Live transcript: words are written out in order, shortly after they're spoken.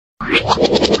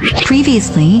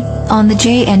Previously on the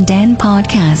Jay and Dan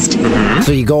podcast.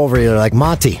 So you go over here like,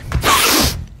 Monty,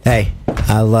 hey,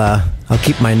 I'll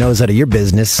keep my nose out of your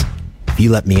business if you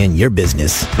let me in your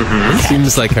business. It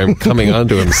seems like I'm coming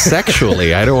onto him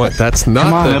sexually. I don't want. That's not.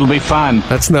 Come on, it'll be fun.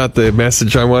 That's not the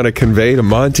message I want to convey to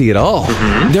Monty at all.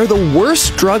 They're the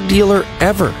worst drug dealer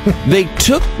ever. They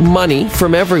took money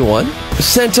from everyone,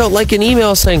 sent out like an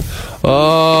email saying,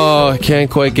 "Oh, I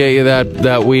can't quite get you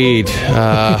that weed."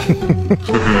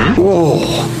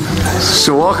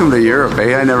 So welcome to Europe,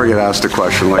 eh? I never get asked a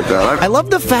question like that. I love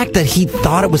the fact that he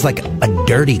thought it was like a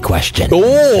dirty question.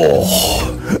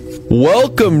 Oh,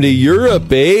 welcome to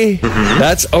Europe, eh?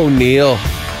 That's O'Neill.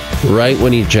 Right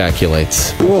when he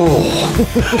ejaculates. We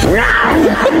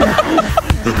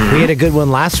had a good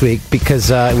one last week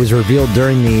because it was revealed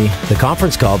during the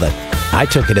conference call that I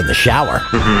took it in the shower.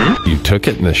 You took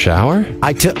it in the shower?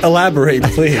 Elaborate,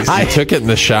 please. I took it in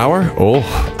the shower? Oh.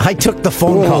 I took the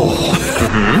phone call.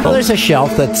 Well, there's a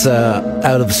shelf that's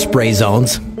out of spray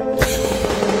zones.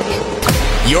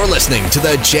 You're listening to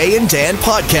the Jay and Dan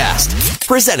podcast,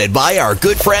 presented by our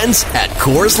good friends at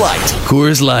Coors Light.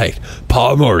 Coors Light.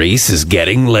 Paul Maurice is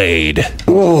getting laid.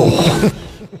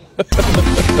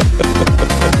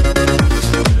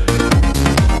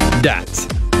 That's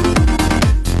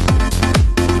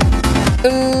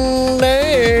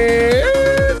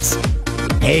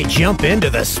Hey, jump into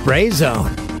the spray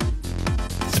zone.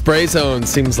 Spray Zone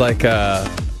seems like a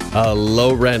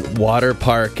low-rent water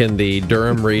park in the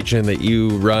Durham region that you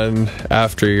run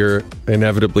after you're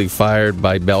inevitably fired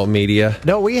by Bell Media.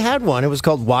 No, we had one. It was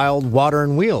called Wild Water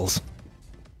and Wheels.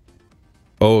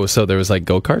 Oh, so there was like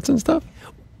go-karts and stuff?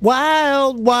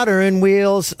 Wild Water and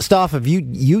Wheels stuff. If you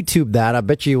YouTube that, I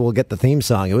bet you will get the theme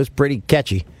song. It was pretty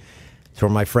catchy. It's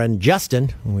from my friend Justin.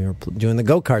 We were doing the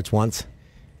go-karts once.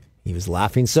 He was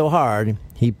laughing so hard,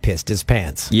 he pissed his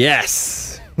pants.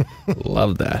 Yes.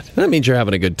 Love that. That means you're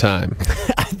having a good time.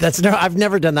 I've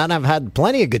never done that, and I've had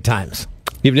plenty of good times.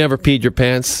 You've never peed your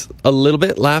pants a little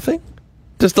bit laughing?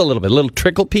 Just a little bit. A little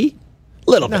trickle pee?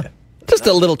 Little bit. Just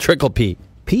a little trickle pee.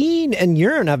 Peeing and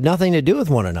urine have nothing to do with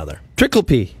one another. Trickle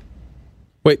pee.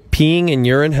 Wait, peeing and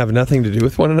urine have nothing to do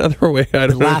with one another? Wait, I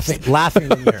don't know.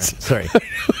 Laughing and urine. Sorry.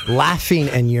 Laughing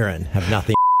and urine have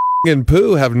nothing. And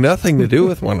poo have nothing to do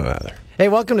with one another. Hey,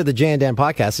 welcome to the Jay and Dan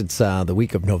podcast. It's the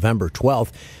week of November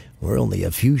 12th. We're only a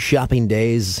few shopping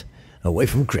days away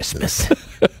from Christmas.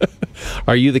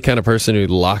 Are you the kind of person who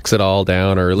locks it all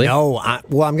down early? No. I'm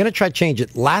going to try to change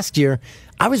it. Last year,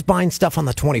 I was buying stuff on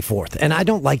the 24th, and I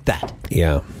don't like that.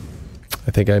 Yeah.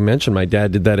 I think I mentioned my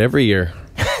dad did that every year.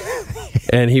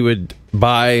 And he would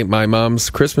buy my mom's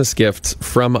Christmas gifts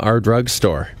from our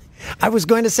drugstore. I was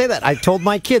going to say that. I told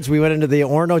my kids, we went into the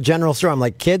Orono General Store. I'm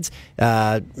like, kids,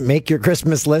 make your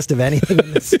Christmas list of anything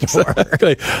in the store.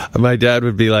 Exactly. My dad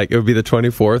would be like, it would be the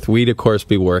 24th. We'd, of course,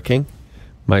 be working,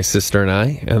 my sister and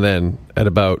I. And then at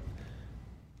about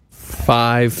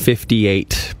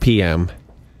 5:58 p.m.,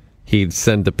 he'd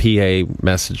send the PA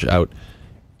message out,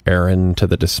 Aaron to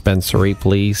the dispensary,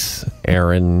 please.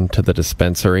 Aaron to the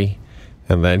dispensary.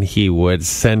 And then he would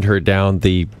send her down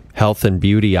the health and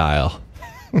beauty aisle.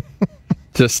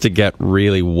 Just to get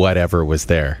really whatever was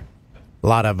there. A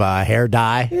lot of hair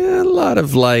dye. Yeah, a lot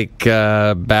of like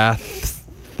bath.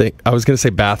 I was going to say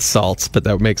bath salts, but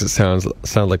that makes it sound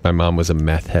like my mom was a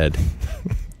meth head.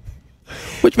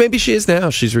 Which maybe she is now.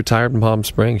 She's retired in Palm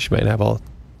Springs. She might have all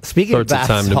sorts of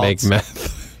time to make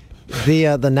meth.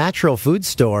 The natural food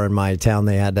store in my town,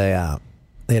 they had a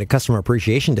customer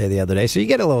appreciation day the other day. So you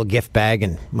get a little gift bag,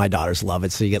 and my daughters love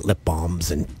it. So you get lip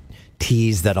balms and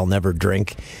teas that I'll never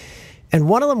drink. And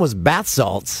one of them was bath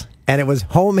salts, and it was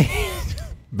homemade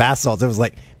bath salts. It was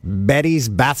like Betty's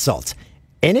bath salts.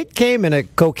 And it came in a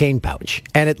cocaine pouch,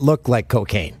 and it looked like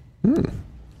cocaine.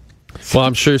 Well,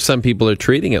 I'm sure some people are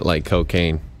treating it like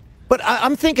cocaine. But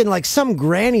I'm thinking like some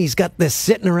granny's got this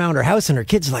sitting around her house, and her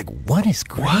kids are like, what is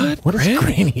Granny? What is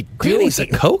Granny doing? Granny's a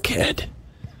cokehead.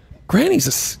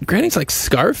 Granny's like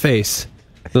Scarface.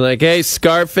 They're like, hey,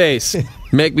 Scarface,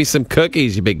 make me some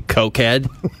cookies, you big cokehead.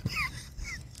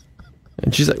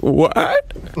 And she's like,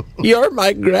 what? You're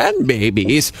my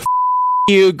grandbabies.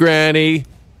 You, Granny.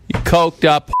 You coked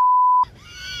up.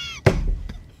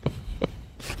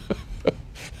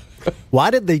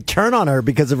 Why did they turn on her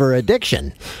because of her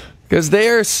addiction? Because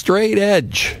they're straight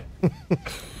edge.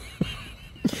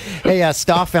 Hey,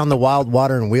 Stoff found the Wild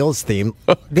Water and Wheels theme.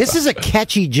 This is a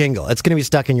catchy jingle. It's going to be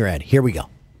stuck in your head. Here we go.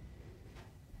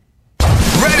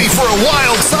 Ready Ready for a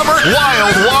wild summer?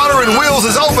 Wild Water and Wheels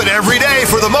is open every day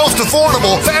for the most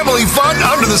affordable family fun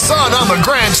under the sun on the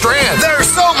Grand Strand. There's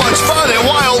so much fun at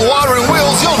Wild Water and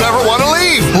Wheels, you'll never want to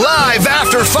leave. Live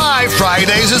after 5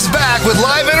 Fridays is back with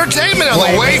live entertainment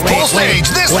on the Wave Pool Stage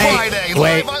this Friday.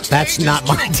 Wait, Live on that's stage not is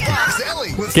my James town.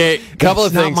 Selly with Okay, couple of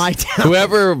It's not things. my town.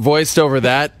 Whoever voiced over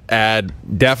that ad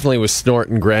definitely was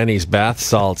snorting Granny's bath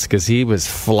salts because he was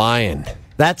flying.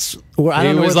 That's where I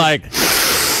don't He know. was where like,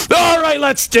 all right,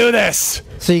 let's do this.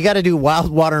 so you got to do Wild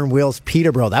Water and Wheels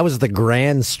Peterborough. That was the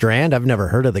Grand Strand. I've never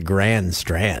heard of the Grand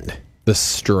Strand. The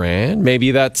Strand?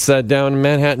 Maybe that's down in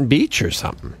Manhattan Beach or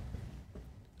something.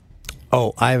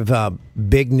 Oh, I've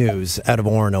big news out of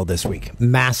Orono this week.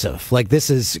 Massive. Like this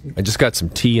is I just got some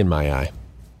tea in my eye.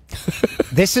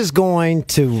 this is going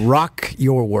to rock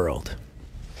your world.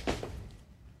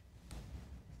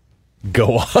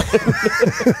 Go on.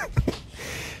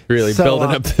 Really So,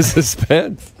 building up the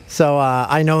suspense. So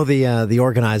I know the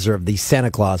organizer of the Santa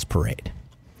Claus parade,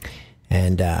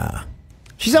 and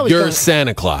she's always You're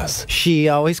Santa Claus. she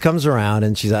always comes around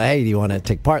and she's like, "Hey, do you want to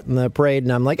take part in the parade?"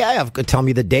 And I'm like, "Yeah, tell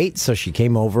me the date." So she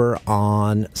came over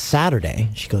on Saturday.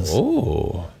 She goes,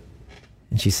 Oh.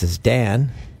 and she says,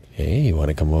 "Dan," Hey, you want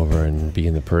to come over and be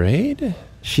in the parade?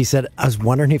 she said, "I was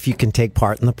wondering if you can take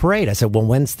part in the parade." I said, "Well,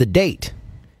 when's the date?"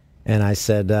 And I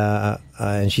said,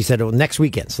 and she said, "Well, next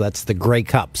weekend." So that's the Grey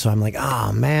Cup. So I'm like,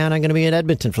 "Oh man, I'm going to be in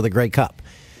Edmonton for the Grey Cup."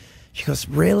 She goes,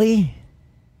 "Really?"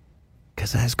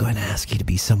 Because I was going to ask you to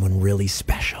be someone really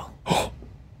special.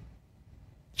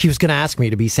 She was going to ask me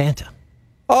to be Santa.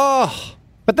 Oh.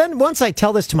 But then once I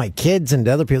tell this to my kids and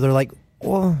to other people, they're like,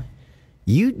 "Well,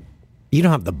 you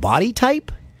don't have the body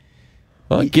type?"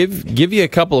 Well, give you a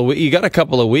couple of weeks. You got a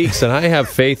couple of weeks, and I have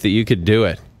faith that you could do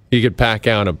it. You could pack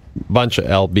out a bunch of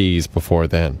LBs before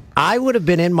then. I would have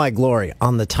been in my glory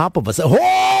on the top of us. Ho,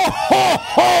 ho,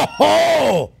 ho,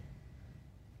 ho!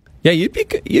 Yeah, you'd be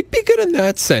good in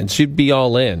that sense. You'd be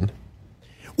all in.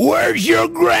 Where's your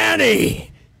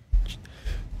granny?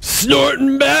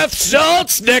 Snorting bath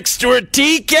salts next to her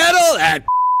tea kettle. That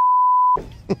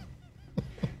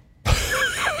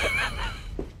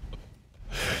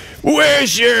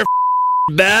Where's your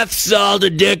bath salt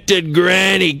addicted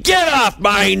granny? Get off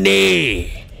my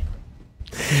knee.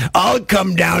 I'll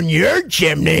come down your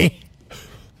chimney.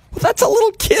 Well, that's a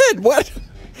little kid. What?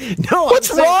 No,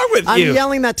 What's wrong with you? I'm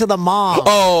yelling that to the mom.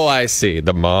 Oh, I see.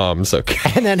 The mom's okay.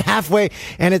 And then halfway,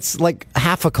 and it's like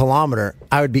half a kilometer,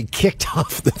 I would be kicked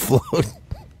off the float.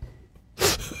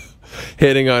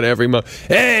 Hitting on every mom.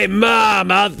 Hey, mom,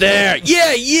 out there.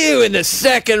 Yeah, you in the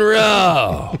second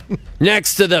row.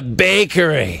 Next to the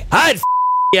bakery. I'd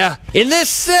ya in this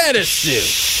Santa suit.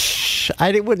 Shh,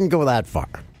 I wouldn't go that far.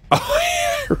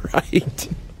 Oh, right.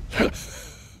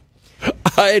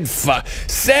 I'd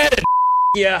Santa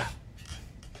ya.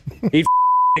 He'd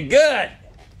good.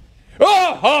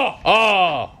 Oh, oh,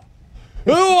 oh.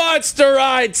 Who wants to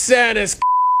ride Santa's?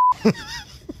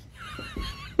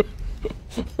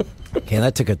 Okay,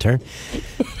 that took a turn.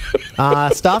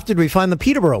 Stoff, did we find the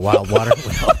Peterborough Wild Water?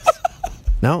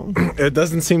 No? It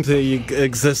doesn't seem to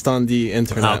exist on the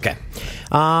internet. Okay.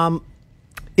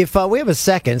 If we have a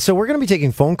second, so we're going to be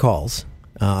taking phone calls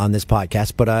on this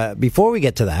podcast, but before we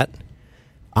get to that,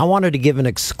 I wanted to give an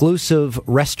exclusive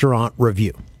restaurant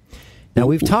review. Now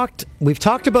we've talked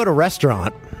about a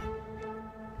restaurant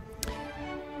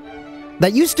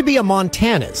that used to be a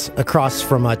Montana's across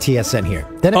from TSN here.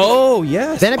 Then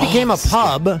Yes. Then it became a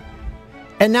pub,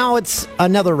 and now it's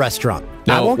another restaurant.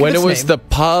 I No, won't give when it its was name. the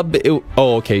pub.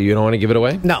 Okay. You don't want to give it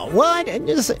away? No, well,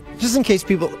 just in case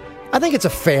people, I think it's a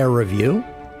fair review.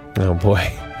 Oh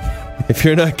boy. If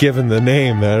you're not giving the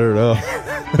name, I don't know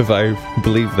if I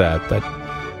believe that, but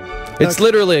it's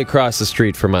literally across the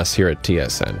street from us here at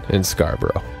TSN in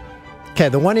Scarborough. Okay,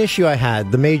 the one issue I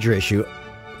had, the major issue,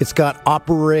 it's got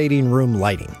operating room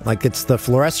lighting. Like it's the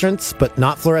fluorescents, but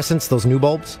not fluorescents, those new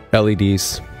bulbs.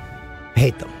 LEDs.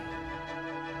 Hate them.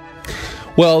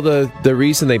 Well, the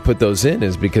reason they put those in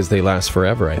is because they last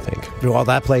forever, I think. Well,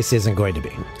 that place isn't going to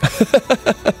be.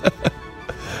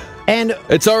 And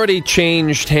It's already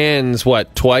changed hands,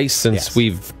 twice since Yes.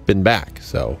 we've been back,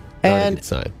 so not And- a good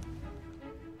sign.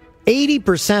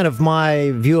 80% of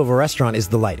my view of a restaurant is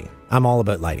the lighting. I'm all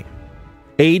about lighting.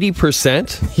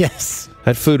 80%? Yes.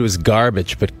 That food was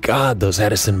garbage, but God, those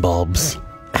Edison bulbs.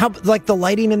 How like the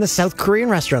lighting in the South Korean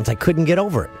restaurants, I couldn't get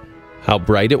over it. How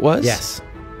bright it was? Yes.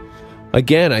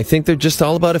 Again, I think they're just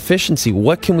all about efficiency.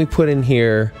 What can we put in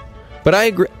here? But I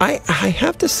agree. I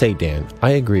have to say, Dan,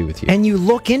 I agree with you. And you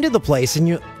look into the place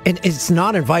and it's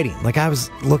not inviting. Like I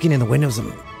was looking in the windows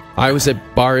and I was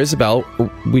at Bar Isabel.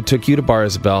 We took you to Bar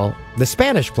Isabel. The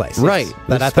Spanish place. Right.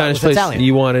 That I thought Spanish was place. Italian.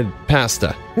 You wanted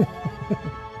pasta.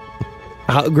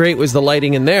 How great was the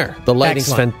lighting in there? The lighting's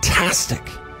Excellent. fantastic.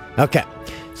 Okay.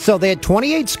 So they had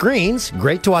 28 screens.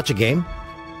 Great to watch a game.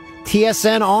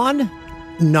 TSN on?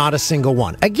 Not a single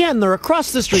one. Again, they're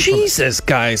across the street. Jesus,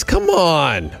 guys, come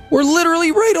on. We're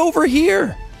literally right over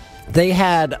here. They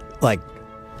had, like,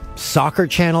 soccer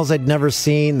channels I'd never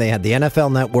seen. They had the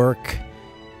NFL Network.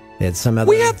 They had some other...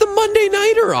 We have the Monday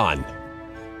Nighter on.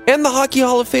 And the Hockey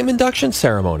Hall of Fame induction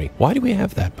ceremony. Why do we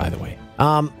have that, by the way?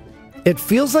 It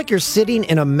feels like you're sitting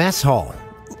in a mess hall.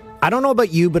 I don't know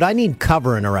about you, but I need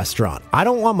cover in a restaurant. I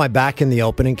don't want my back in the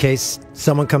open in case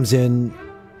someone comes in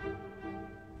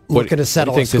looking to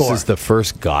settle you think a score. this is the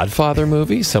first Godfather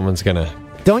movie? Someone's going to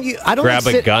Don't you? I don't grab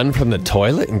a sit- gun from the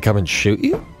toilet and come and shoot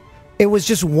you? It was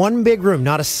just one big room,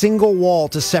 not a single wall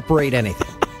to separate anything.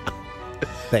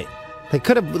 They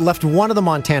could have left one of the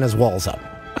Montana's walls up.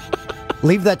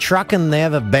 Leave that truck and they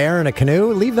have a bear and a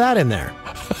canoe. Leave that in there.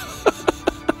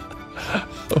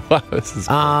 Wow, this is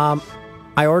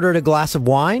I ordered a glass of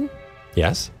wine.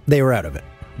 Yes? They were out of it.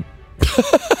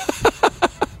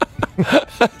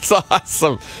 That's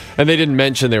awesome. And they didn't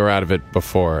mention they were out of it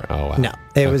before. Oh, wow. No,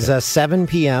 it was 7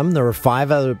 p.m. There were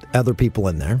 5 other people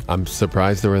in there. I'm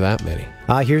surprised there were that many.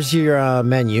 Here's your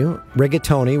menu.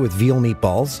 Rigatoni with veal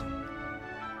meatballs.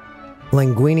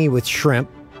 Linguine with shrimp.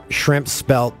 Shrimp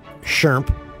spelt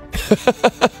shrimp.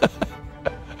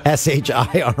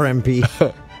 S-H-I-R-M-P.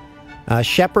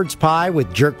 Shepherd's pie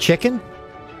with jerk chicken.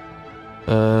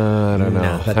 I don't know.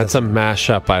 No, That's a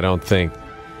mashup I don't think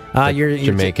Your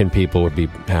Jamaican people would be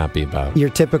happy about. your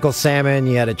typical salmon.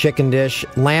 You had a chicken dish.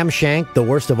 Lamb shank, the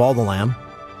worst of all the lamb.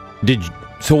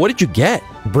 So what did you get?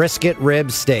 Brisket,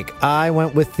 ribs, steak. I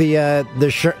went with the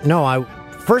shrimp. No, I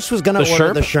first was going to order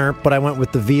shrimp? the shrimp, but I went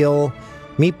with the veal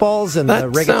meatballs and That the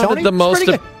rigatoni. sounded the It's most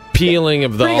pretty good. appealing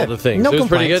of Pretty all good. the things. No It was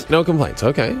pretty complaints. good. No complaints.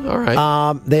 Okay. All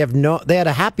right. They had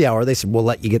a happy hour. They said, we'll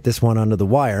let you get this one under the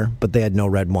wire, but they had no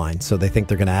red wine, so they think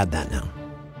they're going to add that now.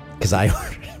 Because I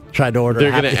tried to order They're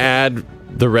a going to happy-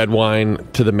 add the red wine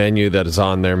to the menu that is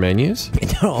on their menus?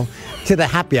 No, to the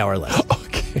happy hour list.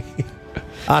 Okay.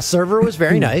 Server was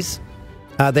very nice.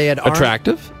 They had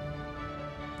Attractive?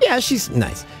 Yeah, she's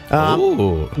nice.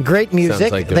 Ooh. Great music.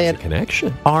 Sounds like They there's had a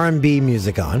connection. R&B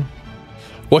music on.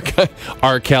 What kind?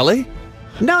 R. Kelly?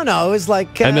 No, it was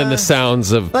like... And then the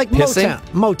sounds of like pissing?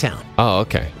 Motown. Oh,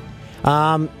 okay.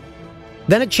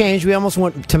 Then it changed. We almost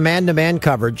went to man-to-man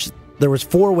coverage. There was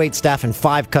 4 wait staff and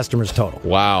 5 customers total.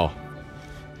 Wow.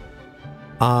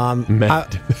 On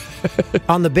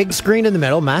the big screen in the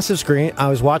middle, massive screen, I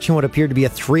was watching what appeared to be a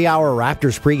 3-hour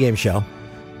Raptors pregame show.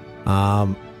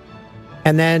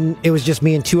 And then it was just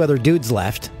me and 2 other dudes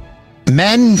left.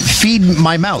 Men feed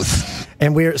my mouth.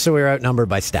 And we were outnumbered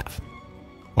by staff.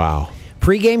 Wow.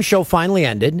 Pre-game show finally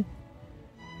ended.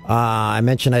 I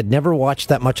mentioned I'd never watched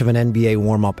that much of an NBA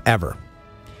warm-up ever.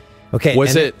 Okay.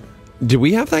 Did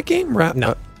we have that game?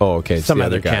 No. Oh, okay. It's Some the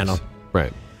other other guys. channel.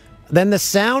 Right. Then the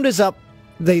sound is up.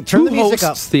 They turn the music up.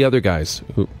 Hosts the other guys?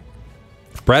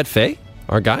 Brad Fay,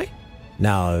 our guy?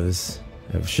 No,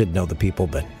 I should know the people,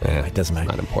 but it doesn't matter.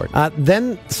 Not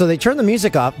important. So they turn the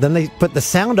music up. Then they put the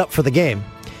sound up for the game.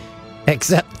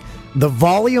 Except the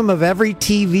volume of every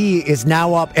TV is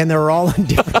now up, and they're all on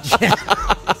different channels.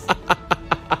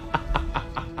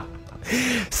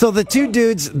 So the 2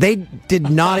 dudes, they did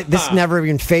not. This never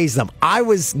even fazed them. I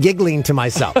was giggling to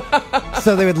myself.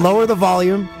 So they would lower the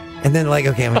volume, and then like,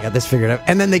 okay, we got this figured out.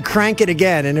 And then they crank it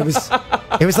again, and it was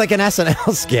like an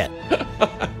SNL skit.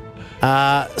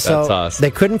 So awesome.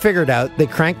 They couldn't figure it out. They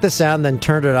cranked the sound, then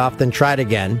turned it off, then tried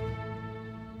again.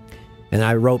 And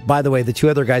I wrote, by the way, the 2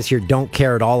 other guys here don't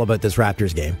care at all about this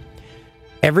Raptors game.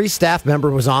 Every staff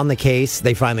member was on the case.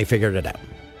 They finally figured it out.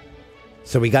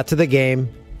 So we got to the game,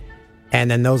 and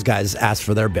then those guys asked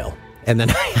for their bill. And then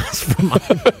I asked for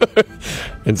mine.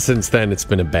 And since then, it's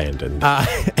been abandoned.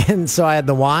 And so I had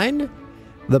the wine,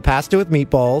 the pasta with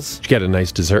meatballs. Did you get a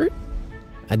nice dessert?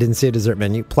 I didn't see a dessert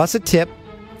menu. Plus a tip,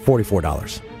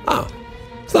 $44. Oh,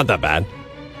 it's not that bad.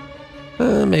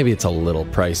 Maybe it's a little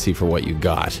pricey for what you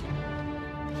got.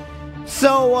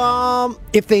 So,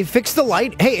 if they fix the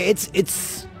light, hey, it's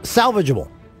salvageable.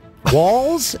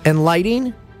 Walls and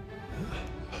lighting.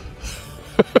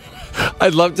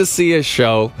 I'd love to see a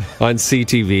show on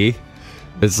CTV.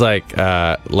 It's like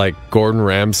Gordon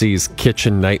Ramsay's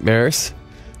Kitchen Nightmares,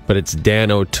 but it's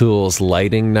Dan O'Toole's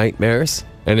Lighting Nightmares.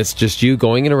 And it's just you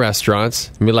going into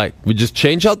restaurants and be like, we just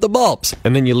change out the bulbs.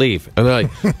 And then you leave. And they're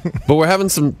like, but we're having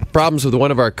some problems with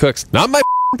one of our cooks. Not my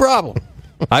problem.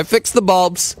 I fixed the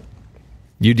bulbs.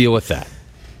 You deal with that.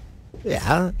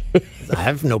 Yeah, I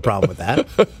have no problem with that.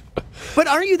 But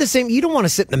aren't you the same? You don't want to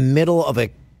sit in the middle of a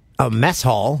mess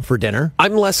hall for dinner.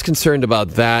 I'm less concerned about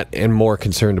that and more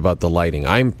concerned about the lighting.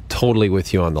 I'm totally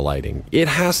with you on the lighting. It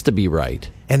has to be right.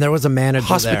 And there was a manager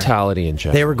Hospitality there. in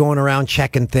general. They were going around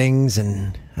checking things,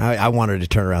 and I wanted to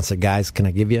turn around and say, guys, can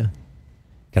I give you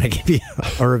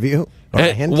a review? Or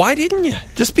a hint? Why didn't you?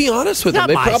 Just be honest with them.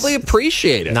 They probably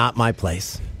appreciate it. Not my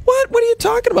place. What? What are you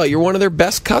talking about? You're one of their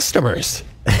best customers.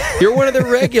 You're one of their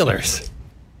regulars.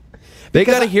 They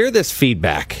got to hear this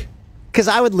feedback. Because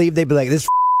I would leave, they'd be like, this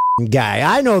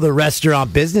guy, I know the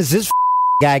restaurant business. This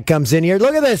guy comes in here.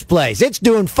 Look at this place. It's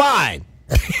doing fine.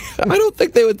 I don't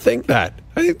think they would think that.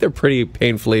 I think they're pretty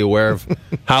painfully aware of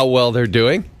how well they're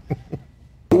doing.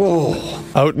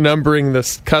 Outnumbering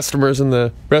the customers in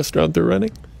the restaurant they're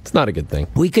running. It's not a good thing.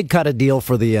 We could cut a deal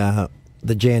for the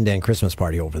Jay and Dan Christmas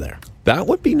party over there. That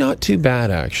would be not too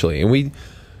bad, actually. And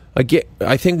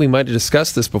I think we might have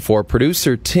discussed this before.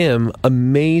 Producer Tim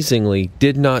amazingly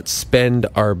did not spend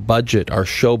our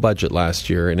show budget last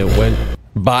year, and it went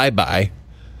bye-bye.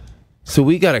 So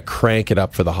we got to crank it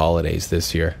up for the holidays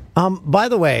this year. By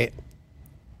the way,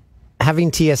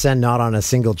 having TSN not on a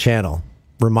single channel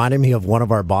reminded me of one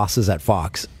of our bosses at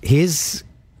Fox. His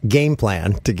game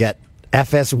plan to get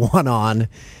FS1 on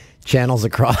channels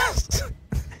across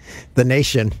the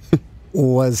nation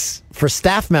was for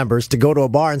staff members to go to a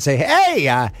bar and say,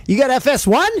 hey, you got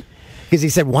FS1? Because he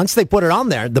said once they put it on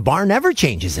there, the bar never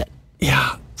changes it.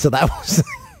 Yeah. So that's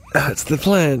the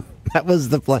plan. That was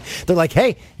the plan. They're like,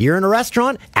 hey, you're in a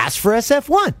restaurant, ask for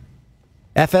SF1.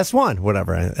 FS1,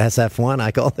 whatever. SF1,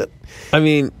 I called it. I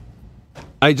mean,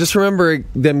 I just remember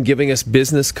them giving us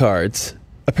business cards.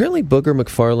 Apparently Booger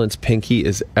McFarlane's pinky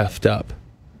is effed up.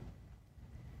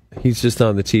 He's just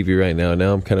on the TV right now.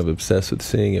 Now I'm kind of obsessed with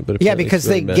seeing it. But yeah, because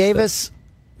they gave us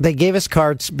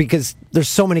cards because there's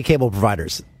so many cable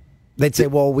providers. They'd say,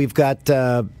 well, we've got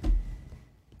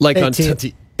like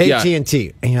AT&T.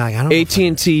 AT&T. And you're like, I don't know.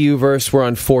 AT&T Uverse, we're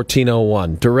on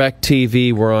 1401.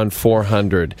 DirecTV, we're on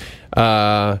 400.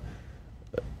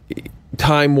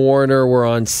 Time Warner, we're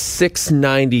on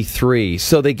 693.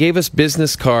 So they gave us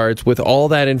business cards with all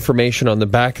that information on the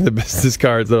back of the business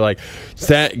cards. They're like,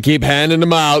 keep handing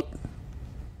them out.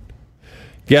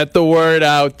 Get the word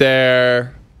out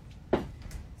there.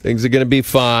 Things are going to be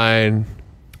fine.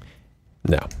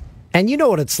 No. And you know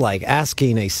what it's like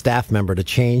asking a staff member to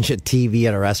change a TV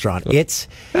at a restaurant. That's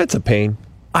a pain.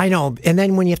 I know. And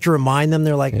then when you have to remind them,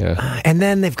 they're like, and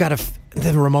then they've got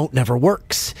the remote never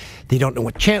works. They don't know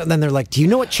what channel. Then they're like, do you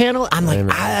know what channel? I'm like,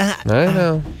 I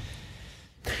know.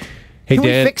 Hey, can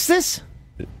Dan, we fix this?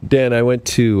 Dan, I went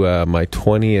to my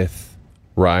 20th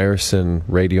Ryerson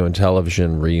Radio and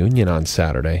Television reunion on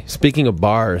Saturday. Speaking of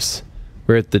bars,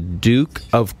 we're at the Duke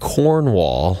of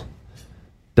Cornwall,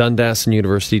 Dundas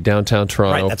University, downtown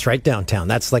Toronto. Right, that's right downtown.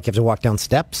 That's like you have to walk down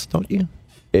steps, don't you?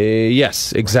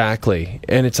 Yes, exactly.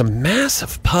 And it's a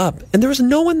massive pub. And there was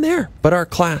no one there but our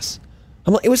class.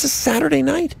 I'm like, it was a Saturday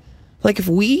night. Like, if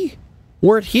we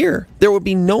weren't here, there would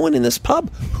be no one in this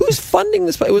pub. Who's funding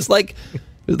this pub? It was like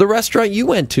the restaurant you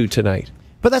went to tonight.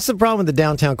 But that's the problem with the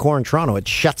downtown core in Toronto. It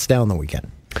shuts down the weekend.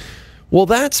 Well,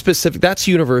 that's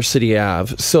University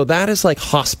Ave. So that is like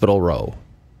Hospital Row.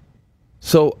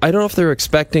 So I don't know if they're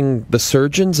expecting the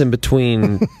surgeons in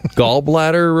between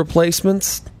gallbladder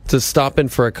replacements to stop in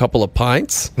for a couple of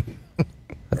pints.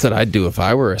 That's what I'd do if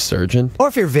I were a surgeon. Or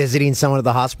if you're visiting someone at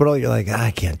the hospital, you're like,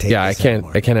 I can't take this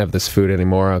anymore. I can't have this food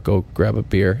anymore. I'll go grab a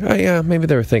beer. Oh, yeah, maybe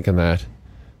they were thinking that.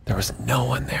 There was no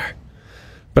one there.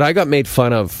 But I got made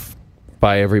fun of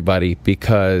by everybody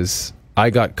because I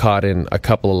got caught in a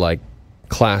couple of like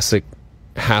classic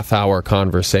half-hour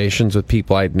conversations with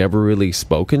people I'd never really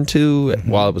spoken to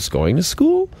while I was going to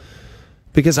school.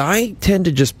 Because I tend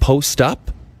to just post up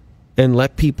and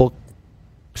let people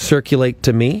circulate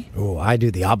to me. Oh, I do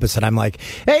the opposite. I'm like,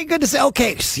 hey, good to see.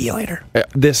 Okay, see you later.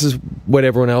 This is what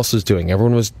everyone else was doing.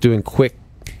 Everyone was doing quick,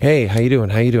 hey, how you doing?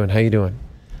 How you doing? How you doing?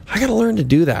 I got to learn to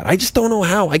do that. I just don't know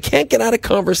how. I can't get out of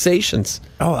conversations.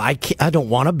 Oh, I don't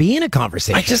want to be in a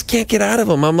conversation. I just can't get out of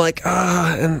them. I'm like,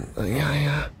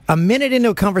 yeah. A minute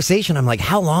into a conversation, I'm like,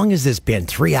 how long has this been?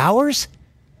 3 hours?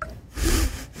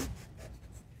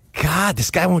 God, this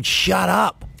guy won't shut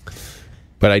up.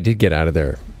 But I did get out of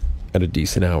there at a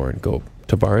decent hour and go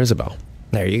to Bar Isabel.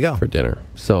 There you go. For dinner.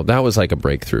 So that was like a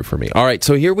breakthrough for me. All right,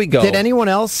 so here we go. Did anyone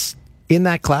else in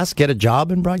that class get a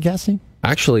job in broadcasting?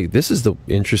 Actually, this is the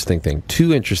interesting thing.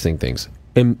 Two interesting things.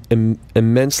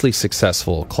 Immensely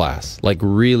successful class. Like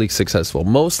really successful.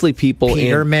 Mostly people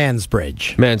Peter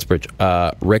Mansbridge.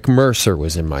 Rick Mercer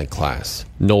was in my class.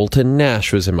 Knowlton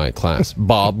Nash was in my class.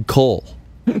 Bob Cole.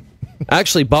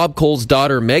 Actually, Bob Cole's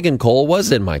daughter, Megan Cole,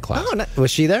 was in my class. Oh,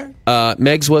 was she there?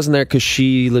 Megs wasn't there because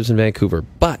she lives in Vancouver.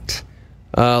 But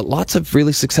lots of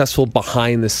really successful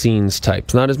behind-the-scenes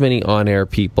types. Not as many on-air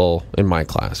people in my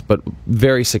class, but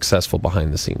very successful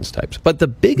behind-the-scenes types. But the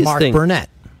biggest thing...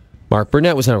 Mark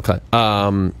Burnett was in our class.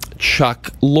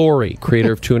 Chuck Lorre,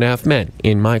 creator of 2.5 Men,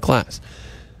 in my class.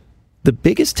 The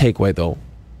biggest takeaway, though,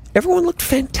 everyone looked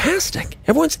fantastic.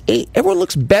 Everyone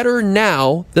looks better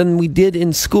now than we did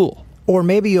in school. Or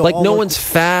maybe you like all no look, one's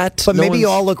fat. But maybe you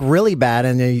all look really bad,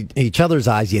 and in each other's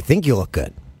eyes, you think you look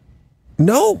good.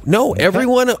 No.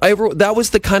 Everyone. That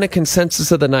was the kind of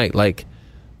consensus of the night. Like,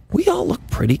 we all look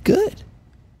pretty good.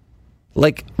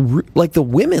 Like the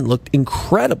women looked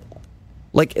incredible.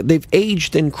 Like, they've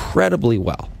aged incredibly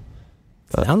well.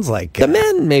 Sounds like... the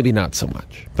men, maybe not so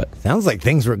much. But sounds like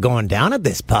things were going down at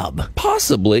this pub.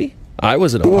 Possibly. I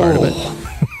wasn't a part of it.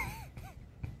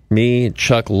 Me,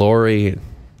 Chuck Lorre,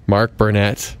 Mark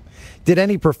Burnett. Did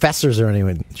any professors or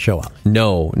anyone show up?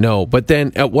 No. But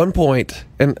then at one point,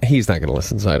 and he's not going to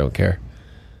listen, so I don't care.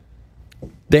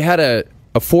 They had a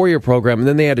 4-year program, and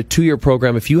then they had a 2-year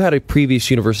program. If you had a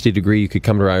previous university degree, you could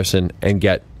come to Ryerson and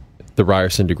get the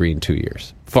Ryerson degree in 2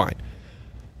 years. Fine.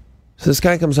 So this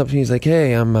guy comes up to me, he's like,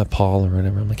 hey, I'm Paul or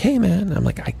whatever. I'm like, hey, man. I'm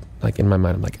like, in my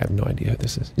mind, I'm like, I have no idea who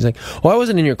this is. He's like, well, I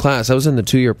wasn't in your class. I was in the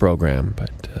 2-year program,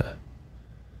 but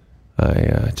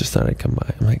I just thought I'd come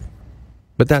by. I'm like,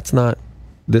 but that's not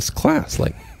this class.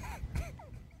 Like,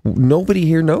 nobody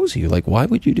here knows you. Like, why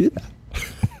would you do that?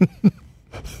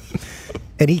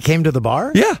 And he came to the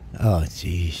bar? Yeah. Oh,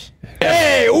 jeez.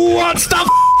 Hey, what's the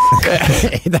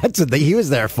That's what he was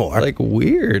there for. Like,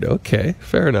 weird. Okay,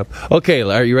 fair enough. Okay,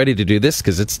 are you ready to do this?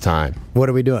 Because it's time. What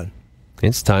are we doing?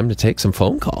 It's time to take some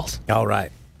phone calls. All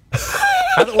right.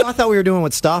 I thought we were doing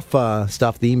what Stoff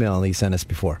the email he sent us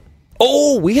before.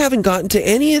 Oh, we haven't gotten to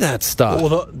any of that stuff.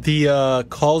 Well, the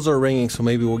calls are ringing, so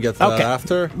maybe we'll get to that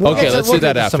after. Let's do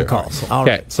that after. Some calls. All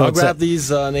okay. right. So I'll grab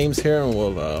these names here, and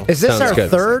we'll... Is this Sounds our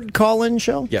good. third call-in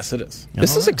show? Yes, it is.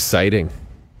 This is exciting.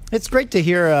 It's great to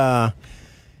hear.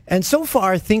 And so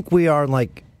far, I think we are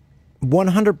like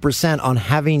 100% on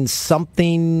having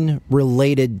something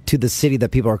related to the city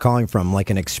that people are calling from, like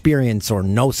an experience or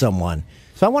know someone.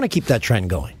 So I want to keep that trend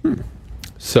going.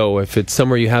 So if it's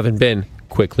somewhere you haven't been,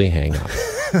 quickly hang up.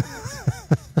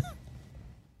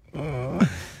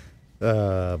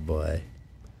 Oh, boy.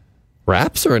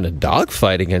 Raps are in a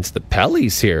dogfight against the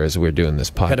Pellies here as we're doing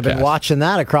this podcast. Could have been watching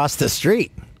that across the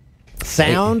street.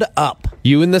 Sound up.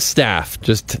 You and the staff,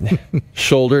 just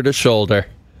shoulder to shoulder.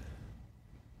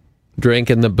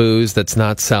 Drinking the booze that's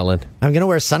not selling. I'm going to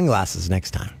wear sunglasses next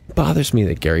time. Bothers me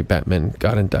that Gary Bettman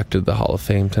got inducted to the Hall of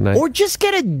Fame tonight. Or just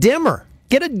get a dimmer.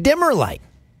 Get a dimmer light.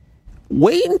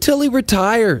 Wait until he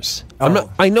retires.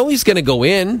 I know he's going to go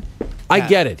in. I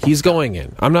get it. He's going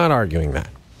in. I'm not arguing that.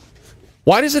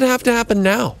 Why does it have to happen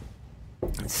now?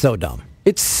 It's so dumb.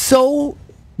 It's so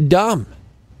dumb.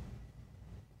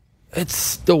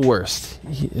 It's the worst.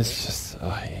 It's just...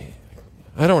 I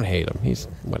don't hate him. He's...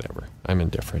 whatever. I'm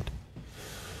indifferent.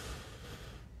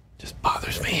 Just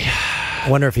bothers me. I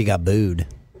wonder if he got booed.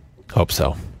 Hope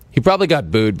so. He probably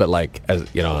got booed, but like, as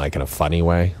you know, like in a funny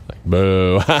way. Like,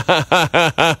 boo.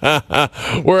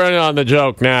 We're in on the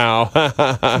joke now.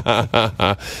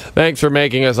 Thanks for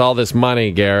making us all this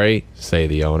money, Gary, say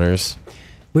the owners.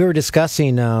 We were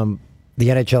discussing the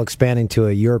NHL expanding to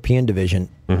a European division.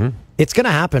 Mm-hmm. It's going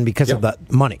to happen because of the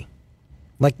money.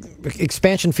 Like,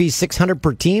 expansion fees, $600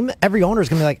 per team. Every owner is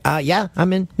going to be like, yeah,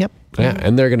 I'm in. Yep. Yeah,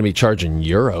 and they're going to be charging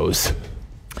euros.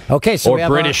 Okay, so or we have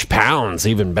British pounds,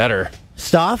 even better.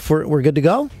 Stuff. We're good to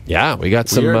go? Yeah, we got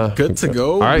some... We're good to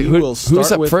go. All right,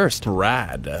 who's up first?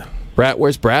 Brad.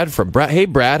 Where's Brad from? Hey,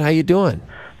 Brad, how you doing?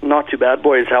 Not too bad,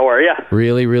 boys. How are you?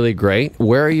 Really, really great.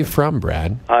 Where are you from,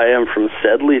 Brad? I am from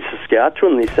Sedley,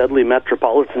 Saskatchewan, the Sedley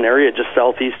metropolitan area, just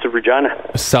southeast of Regina.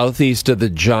 Southeast of the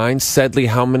Giants. Sedley,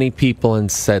 how many people in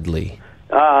Sedley?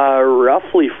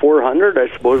 Roughly 400,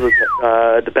 I suppose.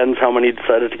 It depends how many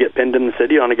decided to get pinned in the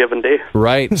city on a given day.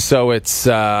 Right, so it's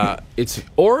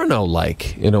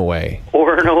Orono-like, in a way.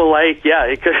 Orono-like, yeah.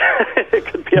 It could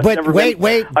be. I've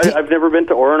never been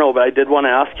to Orono, but I did want to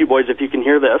ask you boys if you can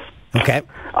hear this. Okay.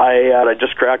 I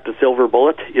just cracked a silver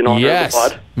bullet, yes. under the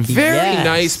pod. Very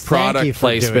nice product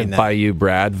placement by you,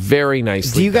 Brad. Very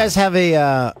nicely Do you guys have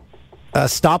a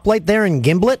stoplight there in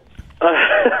Gimblet?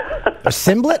 Or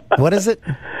Simblet? What is it?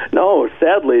 No,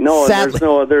 sadly, no. Sadly.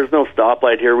 There's no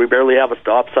stoplight here. We barely have a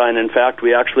stop sign. In fact,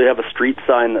 we actually have a street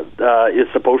sign that is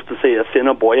supposed to say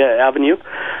Assiniboia Avenue.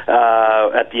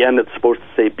 At the end, it's supposed to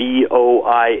say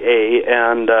BOIA,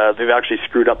 and they've actually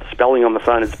screwed up the spelling on the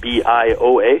sign. It's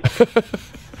BIOA.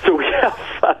 So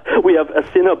we have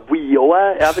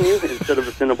Assiniboia Avenue instead of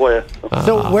Assiniboia.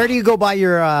 So where do you go buy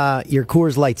your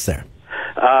Coors Lights there?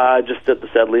 Just at the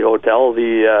Sedley Hotel.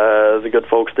 The good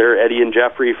folks there, Eddie and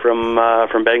Jeffrey from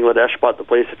Bangladesh, bought the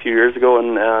place a few years ago,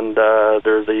 and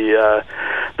they're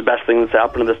the best thing that's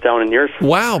happened to this town in years.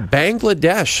 Wow,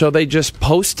 Bangladesh. So they just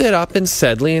posted up in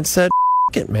Sedley and said,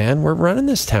 "F it, man, we're running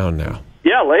this town now."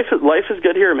 Yeah, life is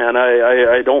good here, man.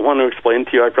 I don't want to explain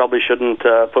to you. I probably shouldn't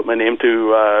put my name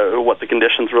to what the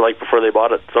conditions were like before they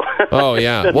bought it. So. Oh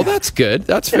yeah, well that's good.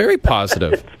 That's very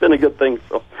positive. It's been a good thing.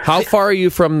 So. How far are you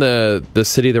from the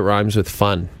city that rhymes with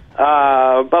fun?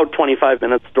 About 25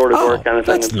 minutes, door to door kind of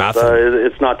thing. That's nothing.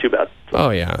 It's not too bad.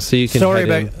 Oh yeah, so you can.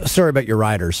 Sorry about your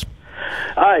riders.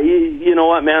 You know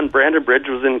what, man? Brandon Bridge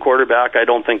was in quarterback. I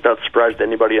don't think that surprised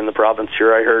anybody in the province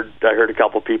here. I heard a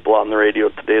couple people on the radio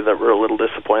today that were a little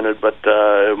disappointed, but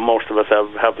most of us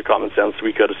have the common sense.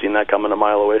 We could have seen that coming a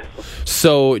mile away.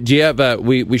 So do you have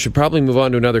we should probably move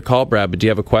on to another call, Brad, but do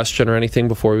you have a question or anything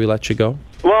before we let you go?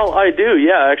 Well, I do,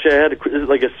 yeah. Actually, I had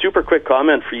a super quick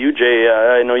comment for you, Jay.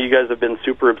 I know you guys have been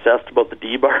super obsessed about the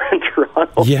D-Bar in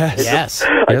Toronto. Yes.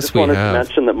 I just wanted to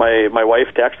mention that my wife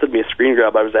texted me a screen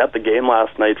grab. I was at the game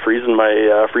last night freezing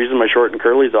my short and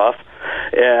curlies off,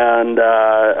 and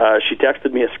she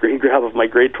texted me a screen grab of my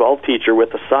grade 12 teacher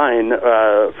with a sign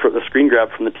for the screen grab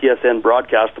from the TSN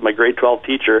broadcast of my grade 12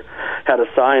 teacher had a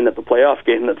sign at the playoff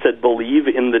game that said, "Believe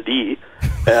in the D."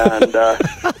 And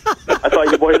I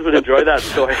thought you boys would enjoy that,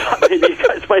 so I thought maybe you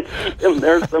guys might see him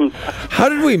there sometime. How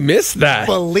did we miss that?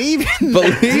 Believe in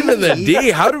the D.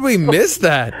 How did we miss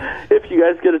that? If you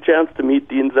guys get a chance to meet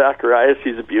Dean Zacharias,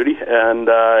 he's a beauty. And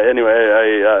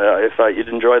anyway, I thought you'd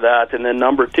enjoy that. And then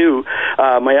number two,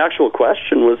 my actual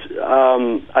question was,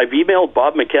 I've emailed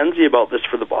Bob McKenzie about this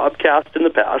for the Bobcast in the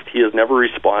past. He has never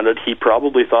responded. He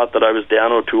probably thought that I was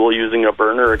Dan O'Toole using a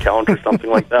burner account or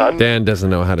something like that. Dan doesn't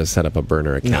know how to set up a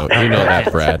burner account. You know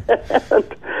that, Brad.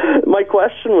 My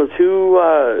question was who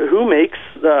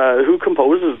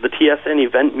composes the TSN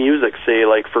event music, say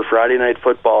like for Friday Night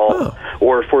Football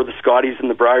or for the Scotties and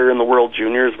the Brier and the World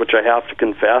Juniors, which I have to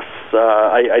confess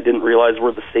I didn't realize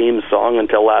were the same song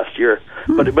until last year.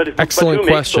 But excellent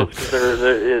question.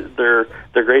 They're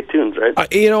great tunes, right?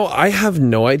 I have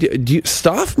no idea.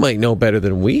 Staff might know better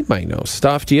than we might know.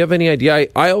 Staff, do you have any idea?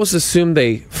 I always assumed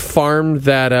they farmed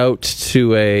that out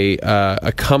to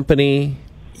a company.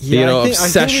 Yeah,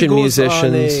 session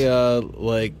musicians.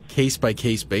 On a case by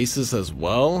case basis as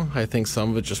well. I think some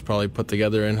of it just probably put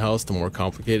together in house. The more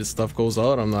complicated stuff goes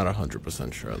out. I'm not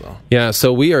 100% sure though. Yeah,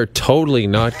 so we are totally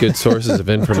not good sources of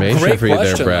information for you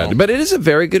there, Brad. Though. But it is a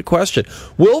very good question.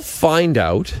 We'll find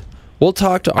out. We'll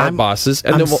talk to our bosses,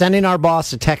 and I'm sending our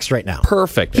boss a text right now.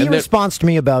 Perfect. He responds to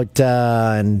me about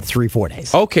in 3-4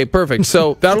 days. Okay, perfect.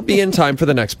 So that'll be in time for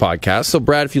the next podcast. So,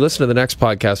 Brad, if you listen to the next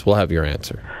podcast, we'll have your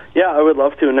answer. Yeah, I would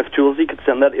love to. And if Toolsy could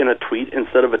send that in a tweet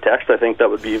instead of a text, I think that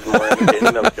would be even more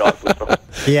entertaining. That would be awesome. So.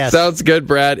 Yes. Sounds good,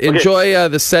 Brad. Okay. Enjoy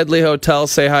the Sedley Hotel.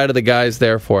 Say hi to the guys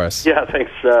there for us. Yeah,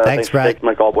 thanks. Thanks Brad. For taking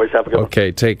my call, boys. Have a good one.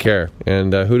 Okay, take care.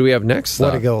 And who do we have next?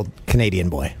 What a good Canadian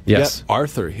boy. Yes. Yep,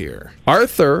 Arthur here.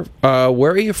 Arthur,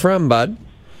 where are you from, bud?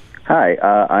 Hi,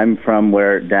 I'm from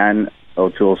where Dan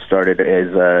O'Toole started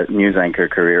his news anchor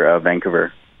career,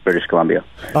 Vancouver, British Columbia.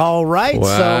 All right.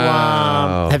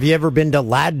 Wow. So have you ever been to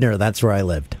Ladner? That's where I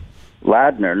lived.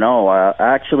 Ladner, no.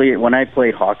 Actually, when I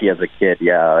played hockey as a kid,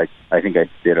 yeah, I think I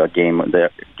did a game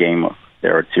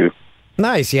there or two.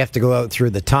 Nice. You have to go out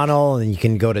through the tunnel, and you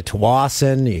can go to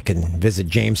Tawasin. You can visit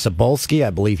James Sobolski. I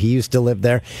believe he used to live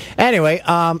there. Anyway,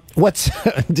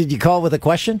 did you call with a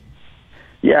question?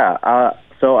 Yeah.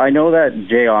 So I know that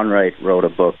Jay Onrait wrote a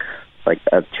book, like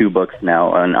 2 books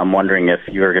now, and I'm wondering if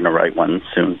you're going to write one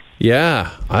soon. Yeah,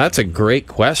 that's a great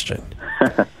question.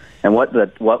 And what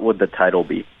would the title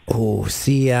be? Oh,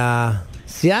 see,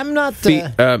 I'm not.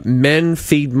 Men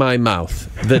Feed My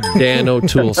Mouth: The Dan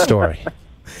O'Toole Story.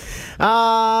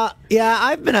 Yeah,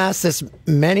 I've been asked this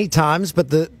many times, but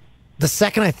the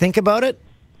second I think about it,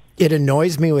 it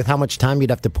annoys me with how much time you'd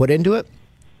have to put into it.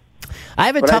 I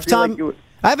have a tough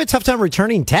time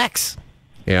returning texts.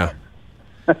 Yeah.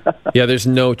 Yeah, there's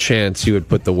no chance you would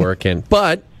put the work in.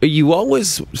 But you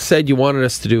always said you wanted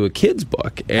us to do a kid's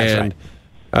book. And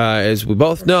as we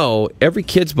both know, every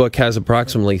kid's book has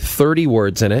approximately 30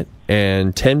 words in it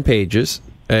and 10 pages.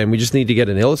 And we just need to get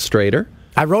an illustrator.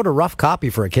 I wrote a rough copy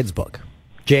for a kid's book.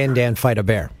 Jay and Dan Fight a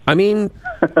Bear. I mean,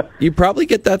 you probably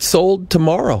get that sold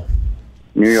tomorrow.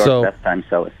 New York best time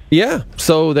seller. Yeah,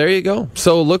 so there you go.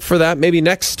 So look for that maybe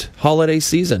next holiday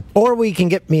season. Or we can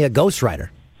get me a ghostwriter.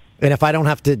 And if I don't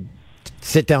have to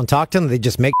sit down, talk to them? They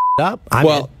just make up?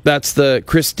 That's the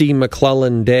Christy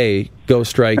McClellan Day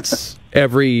ghostwrites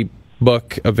every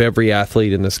book of every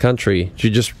athlete in this country. She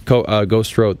just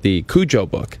ghost wrote the Cujo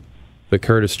book, the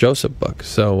Curtis Joseph book.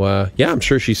 So, I'm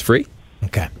sure she's free.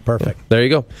 Okay, perfect. Yeah, there you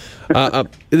go.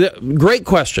 Great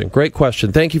question. Great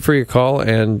question. Thank you for your call,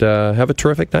 and have a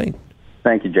terrific night.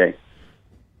 Thank you, Jay.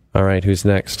 All right, who's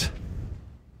next?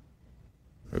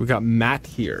 We got Matt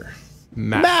here.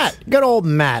 Matt, good old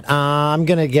Matt. I'm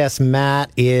going to guess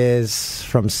Matt is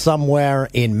from somewhere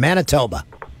in Manitoba.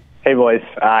 Hey, boys.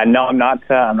 No, I'm not.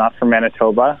 I'm not from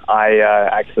Manitoba. I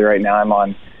actually right now I'm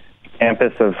on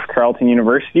campus of Carleton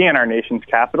University in our nation's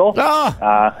capital.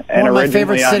 And one of my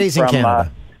favorite cities in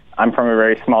Canada. I'm from a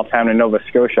very small town in Nova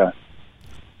Scotia.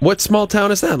 What small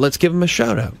town is that? Let's give them a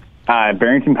shout out.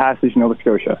 Barrington Passage, Nova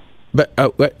Scotia. But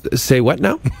say what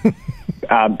now?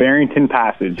 Barrington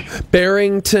Passage.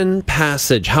 Barrington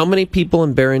Passage. How many people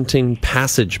in Barrington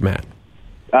Passage, Matt?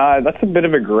 That's a bit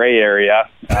of a gray area.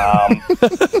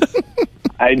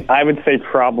 I would say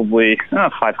probably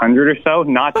 500 or so.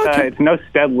 Not it's no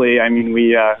Steadley. I mean,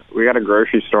 we got a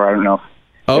grocery store. I don't know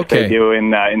if they do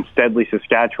in Steadley,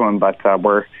 Saskatchewan, but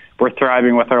we're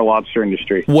thriving with our lobster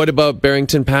industry. What about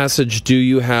Barrington Passage? Do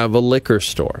you have a liquor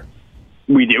store?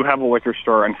 We do have a liquor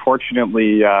store.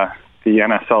 Unfortunately, the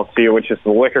NSLC, which is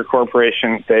the Liquor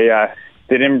Corporation, they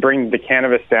didn't bring the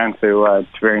cannabis down to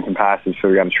Barrington Passage, so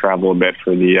we got to travel a bit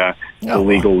for the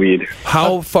legal weed.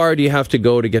 How far do you have to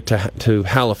go to get to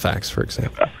Halifax, for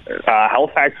example?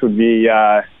 Halifax would be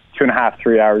 2.5,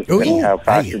 3 hours, depending how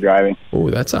fast you're driving. Oh,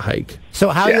 that's a hike. So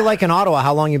how you like in Ottawa?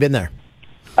 How long you been there?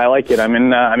 I like it. I'm in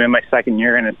my second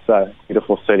year, and it's a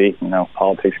beautiful city.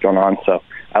 Politics going on, so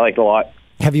I like it a lot.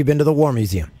 Have you been to the War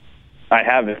Museum? I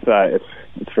have.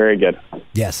 It's very good.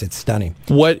 Yes, it's stunning.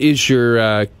 What is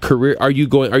your career? Are you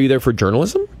there for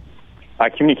journalism?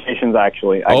 Communications,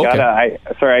 actually. I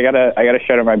gotta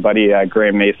shout out my buddy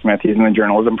Graham Naismith. He's in the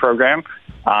journalism program.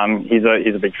 He's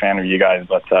a big fan of you guys,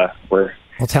 but we're.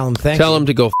 Well, tell him Tell him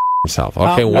to go himself.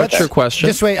 Okay, what's your question?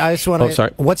 Just wait. I just want to. Oh,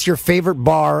 sorry. What's your favorite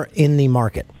bar in the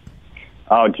market?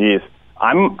 Oh, geez.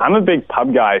 I'm a big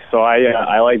pub guy, so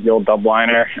I like the old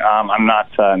Dubliner. I'm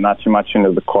not too much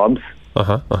into the clubs.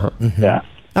 Mm-hmm. Yeah.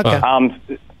 Okay.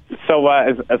 So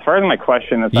as far as my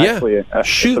question, it's actually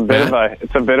it's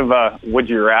a bit of a would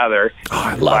you rather,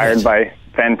 inspired by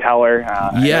Ben Teller.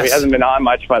 He hasn't been on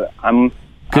much, but I'm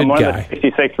one of the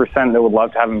 66% that would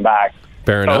love to have him back.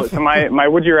 Fair enough. So my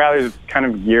would you rather is kind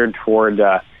of geared toward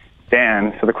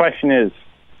Dan. So the question is,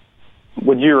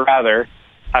 would you rather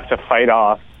have to fight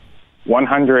off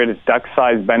 100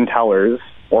 duck-sized Ben Tellers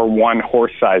or one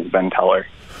horse-sized Ben Teller?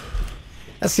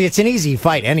 See, it's an easy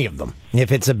fight, any of them.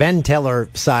 If it's a Ben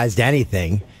Teller-sized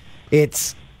anything,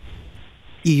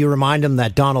 you remind him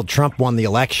that Donald Trump won the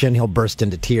election, he'll burst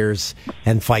into tears,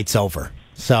 and fight's over.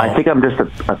 So I think I'm just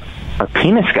a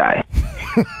penis guy.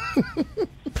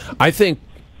 I think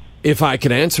if I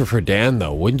could answer for Dan,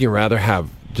 though, wouldn't you rather have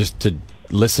just to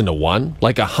listen to one?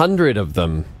 Like 100 of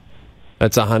them.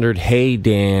 That's 100 hey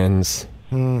Dans.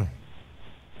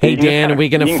 Hey Dan, are we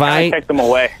going to fight? You can take them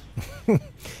away.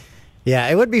 Yeah,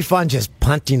 it would be fun just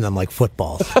punting them like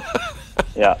footballs.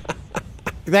 Yeah.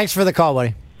 Thanks for the call,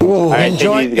 buddy. Right,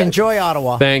 enjoy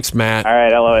Ottawa. Thanks, Matt. All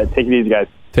right, I love it. Take it easy, guys.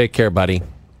 Take care, buddy.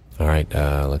 All right,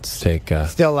 let's take...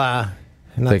 Still not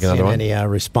seeing any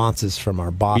responses from our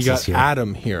bosses we got here.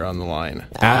 Adam here on the line.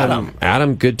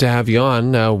 Adam, good to have you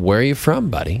on. Where are you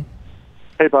from, buddy?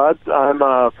 Hey, Bud.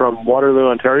 I'm from Waterloo,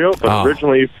 Ontario, but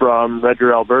originally from Red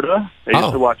Deer, Alberta. I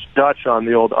used to watch Dutch on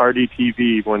the old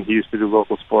RDTV when he used to do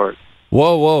local sports.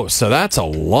 Whoa. So that's a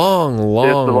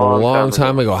long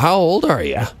time ago. How old are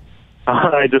you?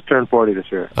 I just turned 40 this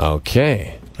year.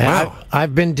 Okay. Wow.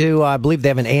 I've been to, I believe they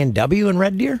have an A&W in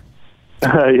Red Deer.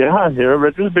 Yeah,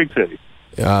 Red Deer's a big city.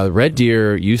 Red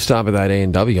Deer, you stop at that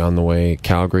A&W on the way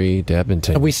Calgary to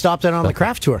Edmonton. We stopped it on the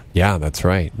craft tour. Yeah, that's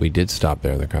right. We did stop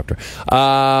there on the craft tour.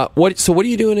 So what are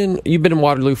you doing you've been in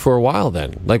Waterloo for a while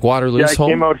then? Like Waterloo's home?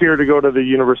 I came out here to go to the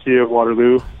University of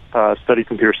Waterloo, study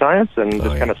computer science, and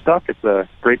just kind of stuck. It's a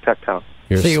great tech town.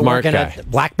 You're a smart guy. At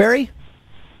BlackBerry?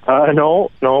 No,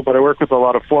 but I work with a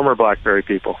lot of former BlackBerry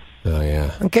people. Oh,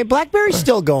 yeah. Okay, BlackBerry's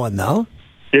still going, though.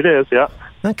 It is, yeah.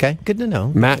 Okay, good to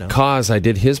know. Matt Cause, I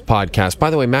did his podcast. By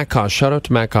the way, Matt Cause, shout out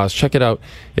to Matt Cause. Check it out.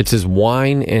 It's his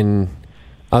Wine and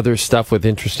Other Stuff with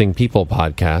Interesting People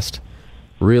podcast.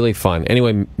 Really fun.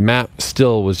 Anyway, Matt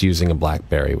still was using a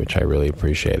BlackBerry, which I really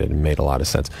appreciated and made a lot of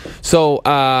sense. So,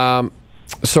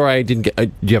 sorry, I didn't get...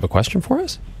 do you have a question for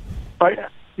us? I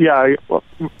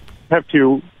have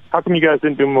two. How come you guys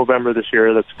didn't do Movember this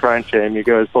year? That's a crying shame. You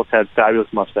guys both had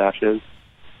fabulous mustaches.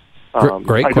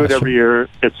 Great I do it every year.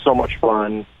 It's so much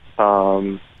fun.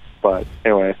 But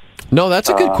anyway. No, that's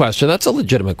a good question. That's a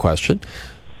legitimate question.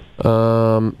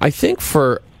 I think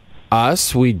for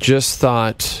us, we just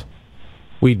thought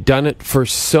we'd done it for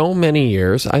so many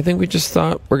years. I think we just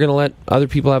thought we're going to let other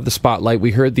people have the spotlight.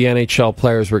 We heard the NHL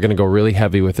players were going to go really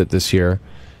heavy with it this year.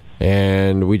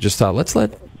 And we just thought, let's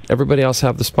let everybody else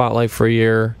have the spotlight for a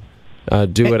year.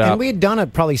 Do it up. And we had done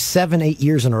it probably 7-8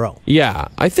 years in a row. Yeah,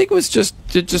 I think it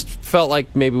just felt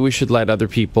like maybe we should let other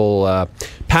people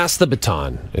pass the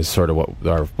baton is sort of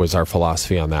what was our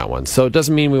philosophy on that one. So it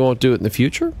doesn't mean we won't do it in the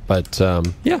future, but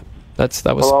yeah, that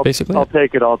was basically I'll it.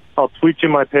 take it. I'll tweet you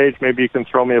my page. Maybe you can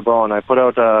throw me a bone. I put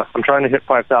out. I'm trying to hit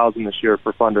 5,000 this year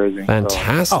for fundraising.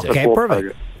 Fantastic. So Okay, perfect.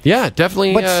 target. Yeah,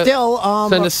 definitely. But still,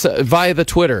 send us via the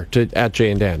Twitter at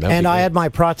Jay and Dan. And I had my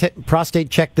prostate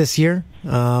checked this year.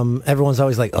 Everyone's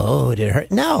always like, "Oh, did it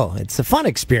hurt?" No, it's a fun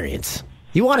experience.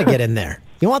 You want to get in there.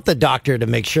 You want the doctor to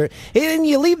make sure. And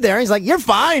you leave there, and he's like, "You're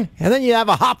fine," and then you have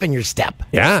a hop in your step.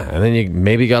 Yeah, and then you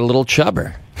maybe got a little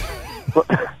chubber.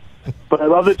 But I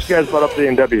love that you guys brought up the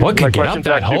NW. What My could get question's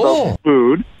out that actually hole? about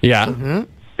food. Yeah.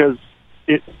 Because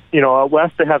out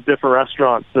west they have different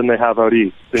restaurants than they have out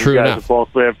east. And True you guys enough. have both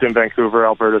lived in Vancouver,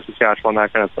 Alberta, Saskatchewan,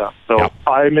 that kind of stuff. So Yep.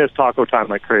 I miss taco time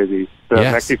like crazy. The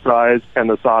Yes. Mexi fries and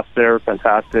the sauce there,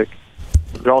 fantastic.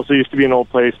 There also used to be an old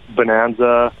place,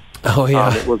 Bonanza. Oh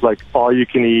yeah. It was like all you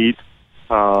can eat.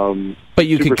 But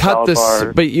you could cut this.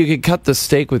 bar. But you could cut the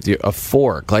steak with a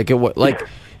fork.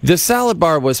 The salad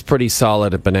bar was pretty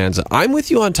solid at Bonanza. I'm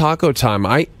with you on Taco Time.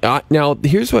 Now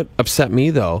here's what upset me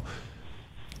though.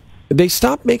 They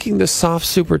stopped making the soft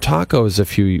super tacos a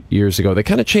few years ago. They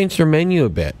kind of changed their menu a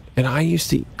bit, and I used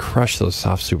to crush those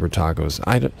soft super tacos.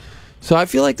 So I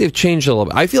feel like they've changed a little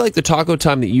bit. I feel like the Taco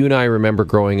Time that you and I remember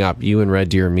growing up, you and Red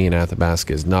Deer and me and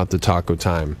Athabasca, is not the Taco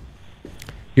Time.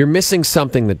 You're missing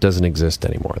something that doesn't exist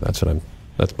anymore. That's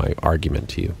my argument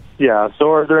to you. Yeah.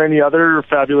 So are there any other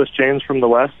fabulous chains from the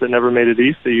west that never made it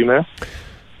east that you miss?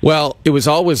 Well, it was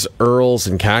always Earl's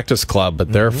and Cactus Club,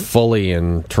 but they're fully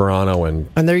in Toronto and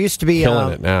there used to be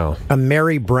killing it now. A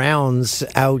Mary Brown's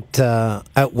out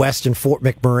west in Fort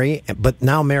McMurray, but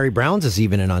now Mary Brown's is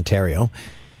even in Ontario.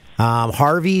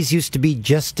 Harvey's used to be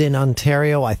just in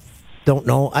Ontario. I don't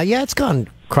know. Yeah, it's gone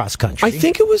cross country. I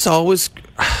think it was always.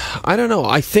 I don't know.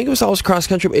 I think it was always cross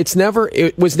country.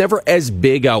 It was never as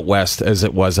big out west as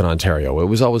it was in Ontario. It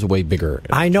was always way bigger.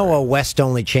 I know a west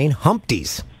only chain,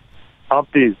 Humpty's.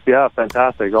 Humpty's, yeah,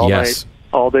 fantastic. All night,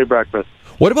 all day breakfast.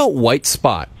 What about White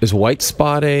Spot? Is White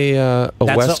Spot a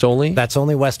west only? That's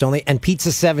only west only, and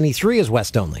Pizza 73 is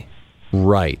west only.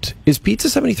 Right. Is Pizza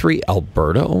 73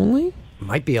 Alberta only?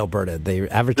 Might be Alberta. They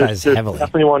advertise There's heavily.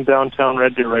 definitely one downtown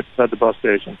Red Deer right beside the bus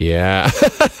station. Yeah.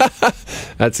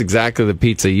 That's exactly the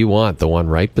pizza you want, the one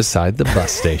right beside the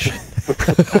bus station.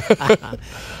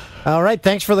 All right,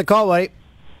 thanks for the call, buddy.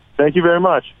 Thank you very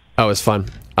much. That was fun.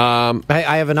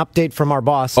 I have an update from our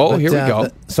boss. Oh, here we go.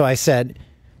 So I said,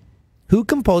 who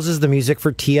composes the music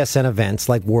for TSN events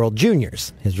like World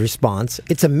Juniors? His response,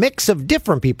 it's a mix of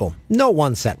different people, no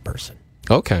one set person.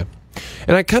 Okay.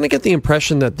 And I kind of get the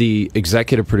impression that the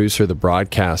executive producer of the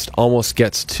broadcast almost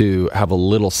gets to have a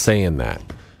little say in that.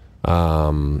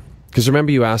 Because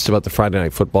remember you asked about the Friday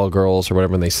Night Football girls or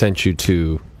whatever, and they sent you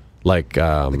to, like...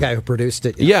 the guy who produced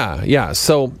it. Yeah.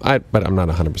 So, but I'm not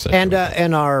 100%.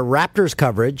 And our Raptors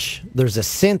coverage, there's a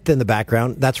synth in the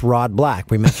background. That's Rod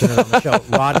Black. We mentioned it on the show.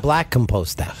 Rod Black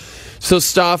composed that. So,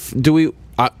 Stoff, do we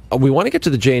want to get to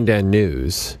the Jay and Dan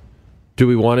news? Do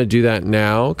we want to do that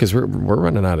now? Because we're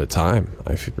running out of time.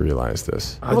 I realize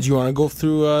this. Do you want to go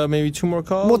through maybe two more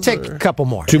calls? We'll take a couple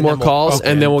more. Two more calls,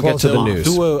 and then we'll get to the news.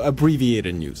 Do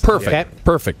abbreviated news. Perfect. Okay.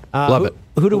 Perfect. Love it.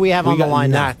 Who do we have on the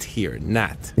line now? Nat here.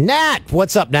 Nat. Nat,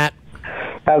 what's up, Nat?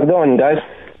 How's it going, guys?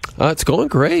 It's going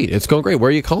great. Where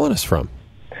are you calling us from?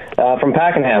 From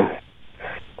Pakenham.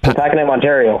 From Pakenham,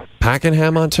 Ontario.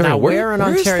 Pakenham, Ontario. Now, where in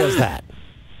Ontario is that?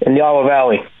 In the Ottawa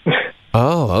Valley.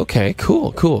 Oh, okay.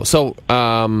 Cool. So,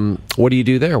 what do you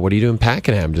do there? What do you do in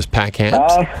Pakenham? Just pack hams?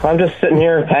 I'm just sitting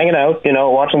here hanging out,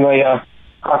 watching the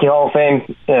Hockey Hall of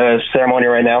Fame ceremony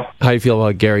right now. How do you feel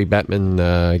about Gary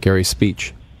Bettman, Gary's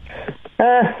speech?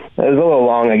 It was a little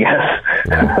long, I guess.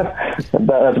 Yeah.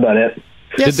 That's about it.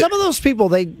 Yeah, some of those people,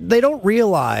 they don't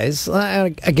realize,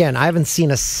 again, I haven't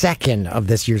seen a second of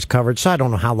this year's coverage, so I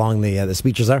don't know how long the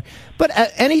speeches are, but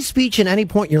any speech in any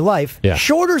point in your life,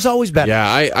 shorter's always better.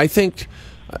 Yeah, I think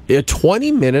a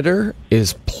 20-minuter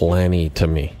is plenty to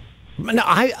me. No,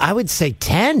 I would say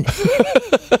 10.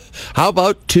 How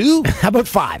about 2? How about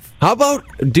 5? How about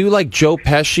do like Joe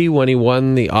Pesci when he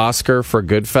won the Oscar for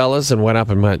Goodfellas and went up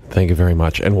and went, thank you very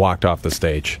much, and walked off the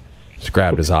stage? Just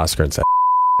grabbed his Oscar and said,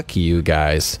 "Fuck you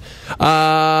guys."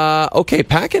 Okay,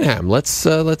 Pakenham. Let's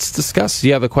discuss. Do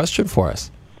you have a question for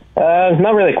us?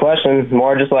 Not really a question.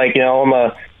 More just like, I'm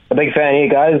a big fan of you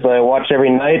guys. I watch every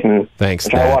night and thanks. I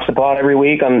try to watch the pod every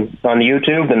week on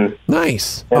YouTube. And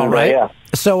nice. All right. Yeah.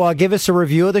 So give us a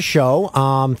review of the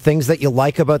show. Things that you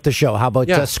like about the show. How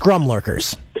about Scrum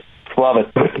Lurkers? Love it.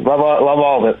 Love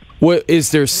all of it. What,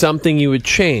 is there something you would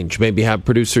change? Maybe have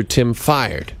producer Tim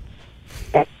fired?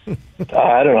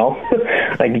 I don't know.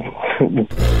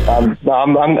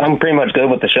 I'm pretty much good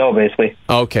with the show, basically.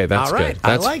 Okay, that's all right.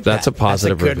 good. That's a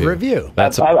positive that's a good review.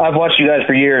 I've watched you guys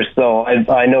for years, so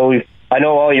I know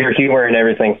all your humor and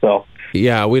everything. So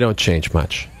yeah, we don't change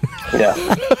much.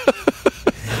 Yeah,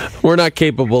 we're not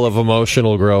capable of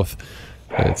emotional growth.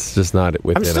 It's just not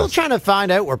within us. I'm still trying to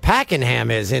find out where Pakenham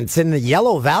is. It's in the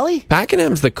Yellow Valley?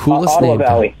 Pakenham's the coolest Ottawa name.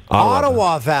 Valley.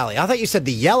 Ottawa Valley. I thought you said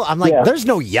the Yellow. I'm like, there's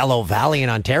no Yellow Valley in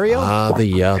Ontario.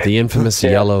 The infamous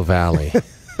Yellow Valley.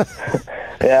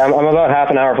 Yeah, I'm about half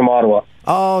an hour from Ottawa.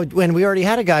 Oh, when we already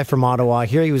had a guy from Ottawa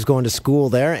here. He was going to school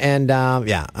there. And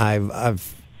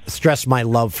I've stressed my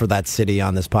love for that city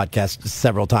on this podcast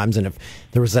several times. And if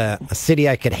there was a city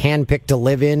I could handpick to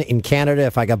live in Canada,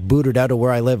 if I got booted out of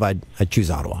where I live, I'd choose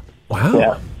Ottawa. Wow.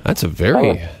 Yeah. That's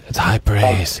that's high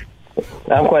praise.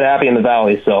 I'm quite happy in the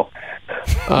valley, so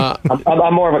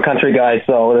I'm more of a country guy,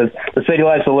 so the city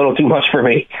life's a little too much for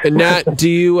me. Nat, do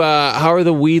you? How are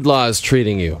the weed laws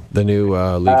treating you? The new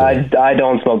legal. I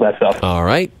don't smoke that stuff. All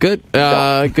right, good.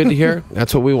 Good to hear.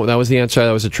 That's what we want. That was the answer.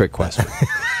 That was a trick question.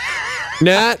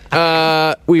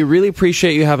 Nat, we really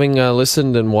appreciate you having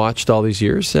listened and watched all these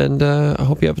years, and I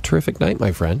hope you have a terrific night,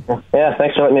 my friend. Yeah,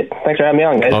 thanks for having me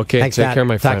on, guys. Okay, thanks, take Nat. care,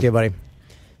 my friend. Talk to you, buddy.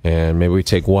 And maybe we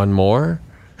take one more.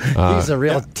 He's a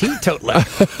real teetotaler.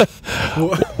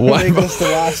 What? Make this the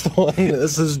last one.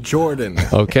 This is Jordan.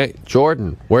 Okay,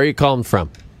 Jordan, where are you calling from?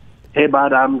 Hey,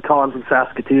 bud, I'm calling from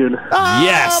Saskatoon. Oh,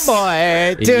 Yes.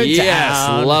 boy. To Yes,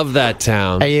 town. love that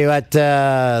town. Are you at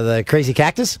the Crazy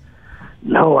Cactus?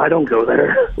 No, I don't go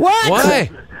there. What? Why?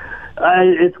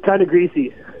 It's kind of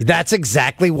greasy. That's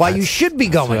exactly why you should be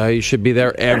going. You should be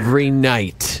there every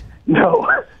night. No.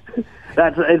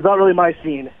 It's not really my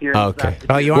scene here. Okay.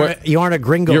 Oh, you aren't a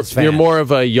Gringos fan. You're more of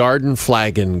a Yarden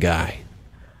Flagon guy.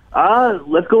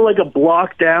 Let's go like a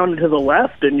block down to the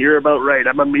left, and you're about right.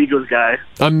 I'm a Amigos guy.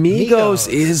 Amigos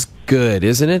is good,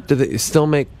 isn't it? Do they still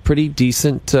make pretty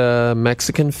decent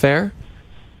Mexican fare?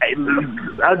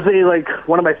 I'd say like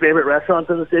one of my favorite restaurants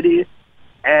in the city,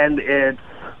 and it's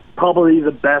probably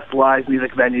the best live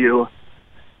music venue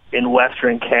in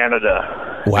Western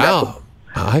Canada. Wow.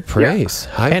 High praise.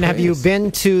 Yeah. High and praise. have you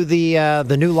been to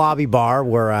the new lobby bar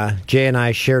where Jay and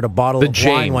I shared a bottle of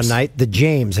wine one night? The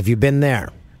James. Have you been there?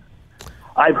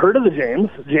 I've heard of the James.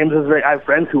 James is I have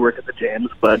friends who work at the James,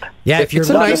 but yeah, if you're it's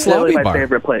a nice lobby my bar.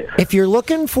 Favorite place. If you're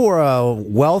looking for a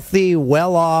wealthy,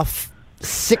 well-off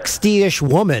 60-ish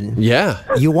woman,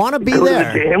 you want to be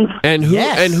there. The James?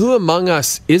 And who among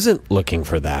us isn't looking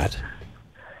for that?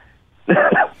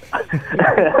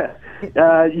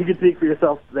 You can speak for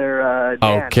yourself there,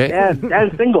 Dan. Okay.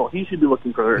 Dan's single. He should be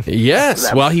looking for her.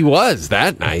 Yes. Well, he was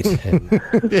that night.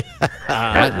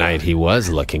 That night he was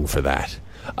looking for that.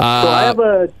 So I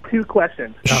have two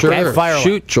questions. Sure. Okay, fire away.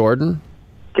 Shoot, Jordan.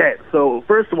 Okay, so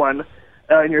first one,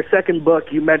 in your second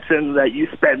book, you mentioned that you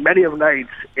spent many of nights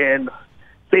in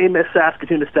famous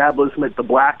Saskatoon establishment, the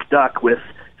Black Duck, with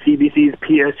CBC's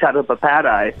Pia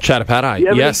Chattopadhyay.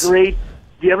 Chattopadhyay, yes. Do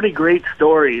you have any great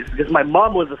stories? Because my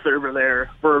mom was a server there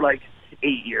for like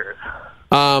 8 years.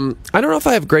 I don't know if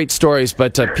I have great stories,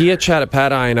 but Pia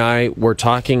Chattopadhyay and I were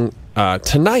talking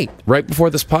tonight, right before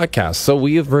this podcast. So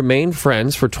we have remained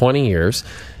friends for 20 years.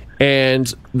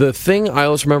 And the thing I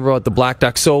always remember about the Black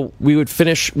Duck, so we did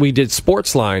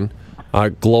Sportsline,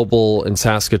 Global in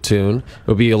Saskatoon. It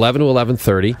would be 11 to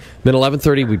 11:30. Then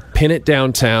 11:30, we'd pin it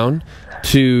downtown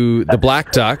to the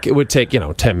Black Duck. It would take,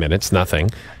 10 minutes, nothing.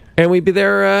 And we'd be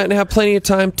there and have plenty of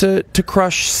time to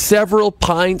crush several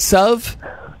pints of,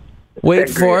 wait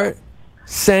for it,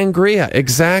 sangria.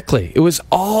 Exactly. It was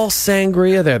all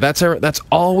sangria there. That's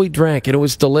all we drank, and it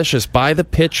was delicious. By the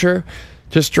pitcher,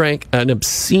 just drank an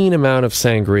obscene amount of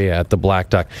sangria at the Black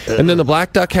Duck. And then the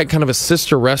Black Duck had kind of a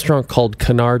sister restaurant called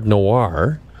Canard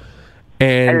Noir,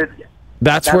 and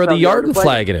that's where the Yarden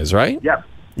Flagon is, right? Yep.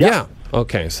 Yeah.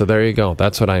 Okay, so there you go.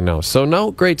 That's what I know. So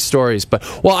no great stories, but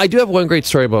I do have one great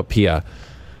story about Pia.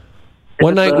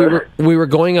 One night we were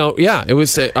going out. Yeah, it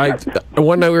was.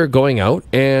 One night we were going out,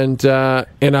 and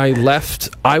I left.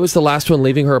 I was the last one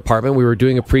leaving her apartment. We were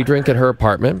doing a pre-drink at her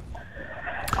apartment,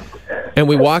 And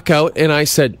we walk out, and I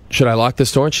said, should I lock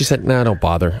this door? And she said, no, don't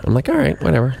bother. I'm like, all right,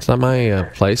 whatever. It's not my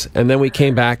place. And then we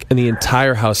came back, and the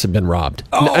entire house had been robbed.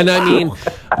 And I mean,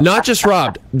 not just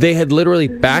robbed. They had literally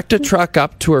backed a truck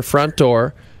up to her front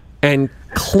door and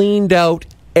cleaned out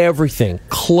everything.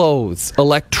 Clothes,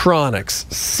 electronics,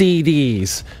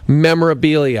 CDs,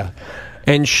 memorabilia.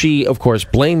 And she, of course,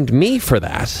 blamed me for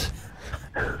that.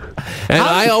 And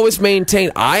I always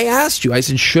maintain, I asked you, I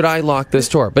said, should I lock this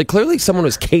door? But clearly someone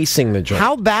was casing the joint.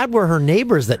 How bad were her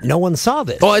neighbors that no one saw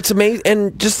this? Oh, it's amazing.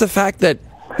 And just the fact that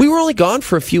we were only gone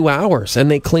for a few hours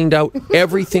and they cleaned out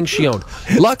everything she owned.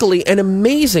 Luckily and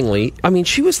amazingly, I mean,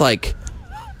 she was like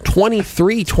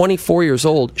 23, 24 years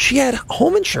old. She had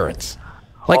home insurance.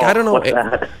 Like, I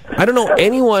don't know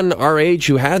anyone our age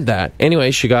who had that.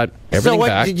 Anyway, she got everything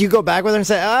back. Did you go back with her and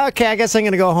say, oh, okay, I guess I'm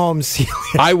going to go home?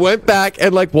 I went back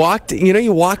and like walked,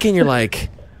 you walk in, you're like,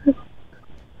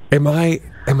 am I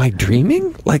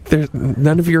dreaming? Like, there's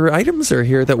none of your items are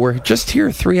here that were just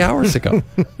here 3 hours ago.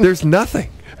 There's nothing.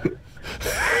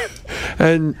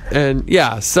 And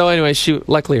yeah, so anyway,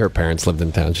 luckily her parents lived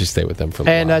in town. She stayed with them for a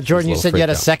while. And Jordan, you said you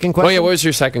had a second question? Oh yeah, what was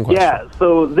your second question? Yeah,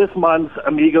 so this month,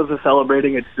 Amigos is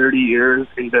celebrating its 30 years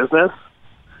in business.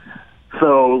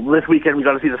 So this weekend we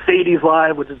got to see the Sadies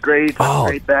live, which is great.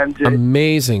 Great band.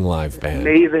 Amazing live band.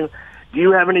 Amazing. Do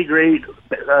you have any great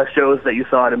shows that you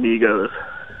saw at Amigos?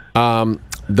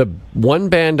 The one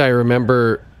band I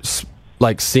remember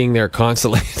like seeing there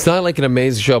constantly, it's not like an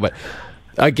amazing show, but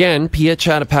again, Pia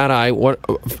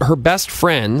Chattopadhyay, her best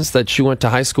friends that she went to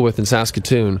high school with in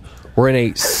Saskatoon were in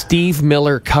a Steve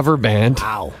Miller cover band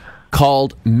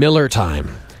called Miller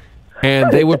Time.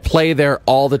 And they would play there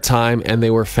all the time, and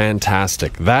they were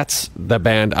fantastic. That's the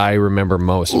band I remember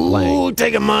most playing. Ooh,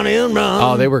 take a money and run.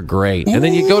 Oh, they were great. And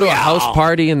then you go to a house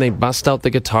party, and they bust out the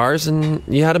guitars, and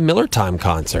you had a Miller Time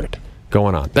concert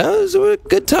going on. Those were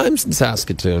good times in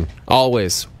Saskatoon.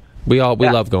 Always. We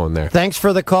love going there. Thanks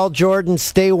for the call, Jordan.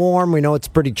 Stay warm. We know it's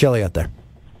pretty chilly out there.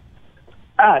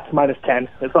 It's minus 10.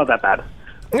 It's not that bad.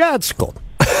 Yeah, it's cool.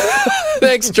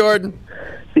 Thanks, Jordan.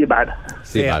 See you, bud.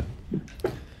 See you, bud.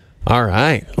 All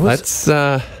right. Let's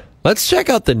check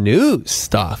out the news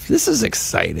stuff. This is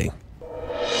exciting.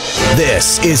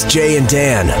 This is Jay and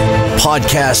Dan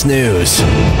Podcast News.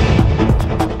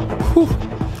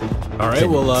 All right,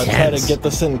 we'll try to get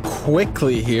this in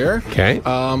quickly here. Okay.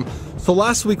 So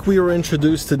last week we were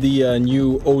introduced to the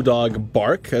new O-Dog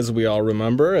bark, as we all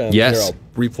remember. And yes. Here I'll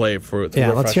replay it for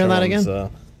let's hear that again.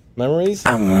 Memories.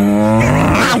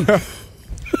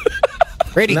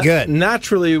 Pretty good.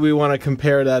 Naturally, we want to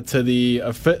compare that to the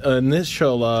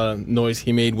initial noise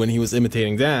he made when he was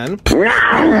imitating Dan.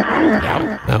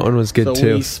 That one was good, so too.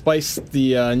 So we spiced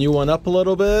the new one up a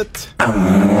little bit.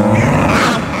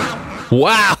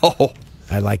 Wow.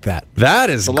 I like that. That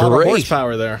is a great. lot of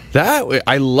horsepower there.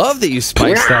 I love that you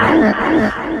spiced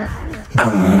that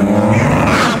up.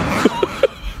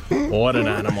 What an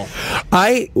animal.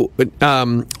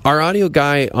 Our audio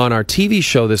guy on our TV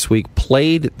show this week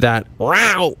played that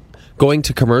going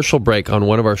to commercial break on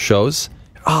one of our shows.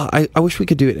 I wish we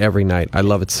could do it every night. I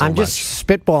love it so much. I'm just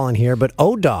spitballing here, but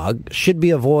O-Dog should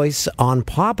be a voice on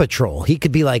Paw Patrol. He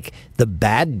could be like the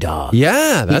bad dog.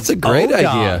 Yeah, that's a great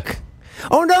idea.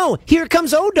 Oh no, here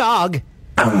comes O-Dog.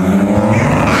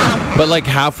 But like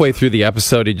halfway through the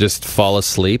episode, he'd just fall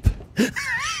asleep.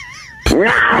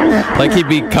 Like he'd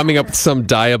be coming up with some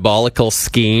diabolical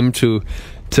scheme to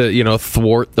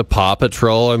thwart the Paw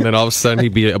Patrol, and then all of a sudden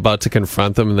he'd be about to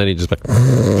confront them, and then he'd just be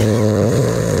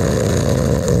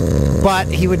But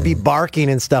he would be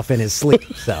barking and stuff in his sleep,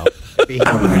 so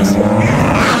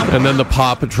and then the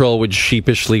Paw Patrol would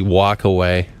sheepishly walk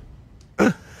away.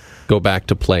 Go back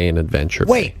to playing Adventure.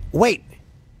 Wait.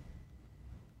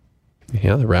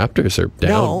 Yeah, the Raptors are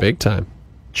down big time.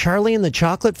 Charlie and the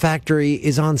Chocolate Factory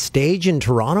is on stage in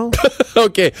Toronto?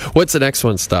 Okay, what's the next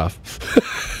one, Staff?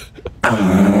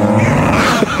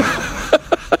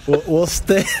 We'll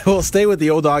stay with the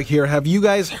O-Dog here. Have you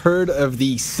guys heard of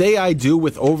the Say I Do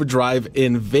with Overdrive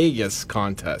in Vegas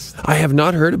contest? I have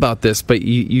not heard about this, but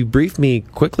you briefed me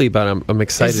quickly about it. I'm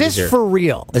excited to hear. Is this for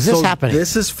real? Is this happening?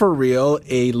 This is for real.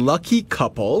 A lucky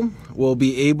couple will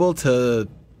be able to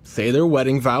say their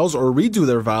wedding vows or redo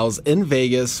their vows in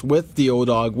Vegas with the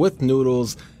O-Dog, with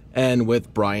Noodles, and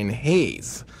with Brian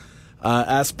Hayes.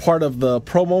 As part of the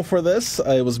promo for this,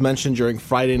 it was mentioned during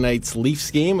Friday night's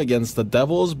Leafs game against the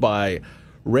Devils by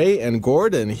Ray and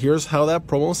Gord, and here's how that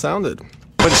promo sounded.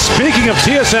 But speaking of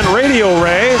TSN Radio,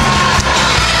 Ray,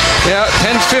 Yeah,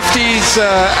 10:50's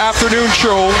afternoon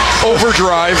show,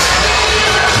 Overdrive.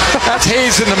 That's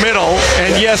Hayes in the middle,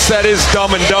 and yes, that is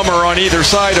Dumb and Dumber on either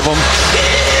side of them.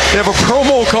 They have a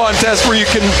promo contest where you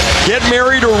can get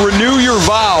married or renew your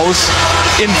vows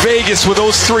in Vegas with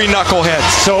those three knuckleheads.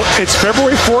 So it's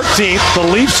February 14th. The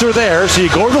Leafs are there, so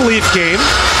you go to the Leaf game.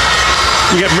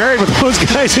 You get married with those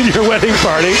guys in your wedding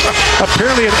party.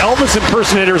 Apparently an Elvis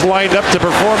impersonator is lined up to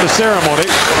perform the ceremony.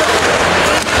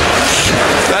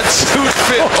 That suit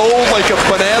fit like a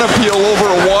banana peel over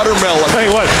a watermelon. Tell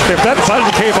you what, if that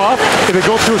button came off, it'd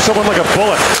go through someone like a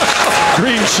bullet.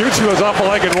 Green shoots goes off a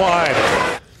leg and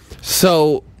wide.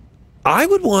 So, I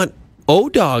would want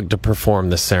O-Dog to perform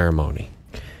the ceremony.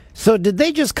 So did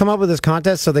they just come up with this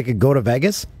contest so they could go to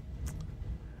Vegas?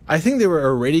 I think they were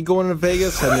already going to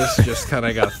Vegas, and this just kind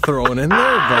of got thrown in there.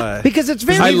 But because it's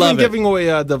very, we've been giving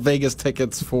away the Vegas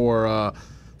tickets for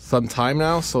some time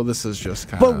now, so this is just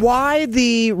kind of. But why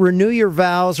the renew your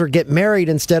vows or get married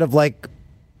instead of like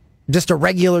just a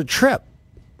regular trip?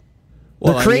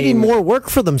 Well, they're creating more work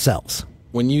for themselves.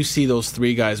 When you see those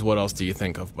three guys, what else do you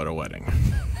think of but a wedding?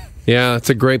 Yeah, that's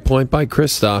a great point by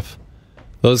Christoph.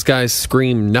 Those guys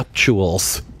scream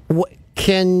nuptials. Do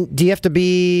you have to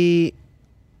be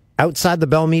outside the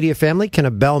Bell Media family? Can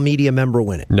a Bell Media member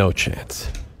win it? No chance.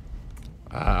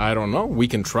 I don't know. We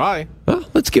can try. Well,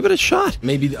 let's give it a shot.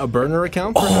 Maybe a burner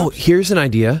account? Oh, here's an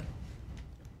idea.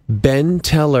 Ben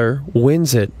Teller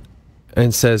wins it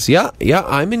and says, yeah,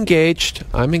 I'm engaged.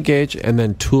 And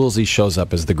then Toolsy shows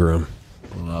up as the groom.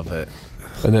 Love it.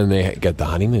 And then they get the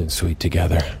honeymoon suite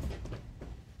together.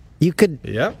 You could...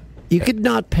 Yeah. You could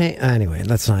not pay... Anyway,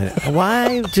 that's not it.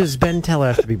 Why does Ben Teller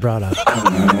have to be brought up?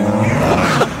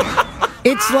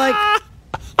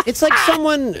 It's like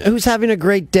someone who's having a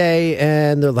great day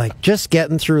and they're like just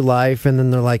getting through life, and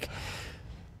then they're like,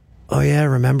 oh yeah,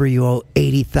 remember you owe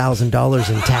 $80,000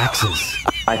 in taxes.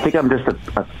 I think I'm just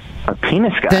a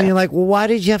penis guy. Then you're like, well, why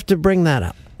did you have to bring that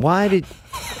up? I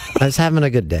was having a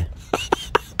good day.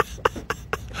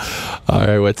 All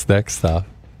right, what's next stuff?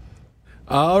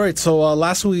 All right, so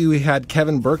last week we had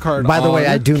Kevin Burkhardt. By the way,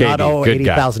 I do not owe good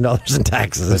guy. $80,000 in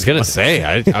taxes. I was going to say,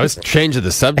 I was changing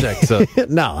the subject, so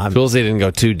no, Toolsy didn't go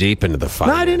too deep into the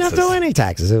finances. No, I didn't have to owe any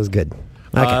taxes. It was good.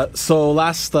 Okay. So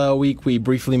last week we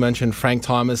briefly mentioned Frank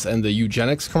Thomas and the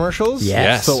eugenics commercials.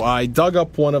 Yes. So I dug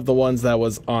up one of the ones that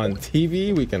was on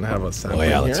TV. We can have a sample. Oh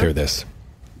yeah, let's hear this.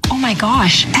 Oh my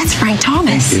gosh, that's Frank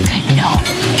Thomas. No.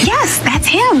 Yes, that's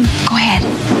him. Go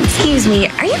ahead. Excuse me,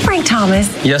 are you Frank Thomas?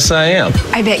 Yes, I am.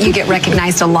 I bet you get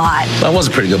recognized a lot. I was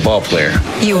a pretty good ball player.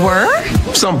 You were?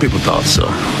 Some people thought so.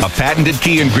 A patented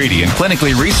key ingredient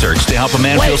clinically researched to help a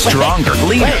man feel stronger,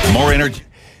 leaner, more energy.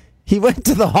 He went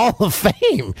to the Hall of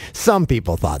Fame. Some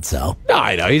people thought so. No,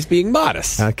 I know. He's being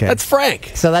modest. Okay. That's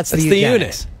Frank. So that's the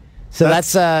unit. So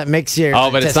that's makes your... Oh,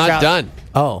 but it's not done.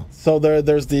 Oh. So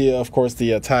there's of course,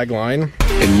 the tagline.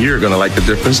 And you're going to like the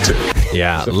difference, too.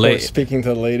 Yeah. So of course, speaking to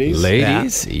the ladies.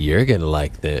 Ladies, you're going to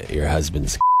like your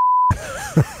husband's...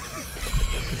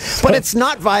 But it's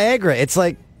not Viagra. It's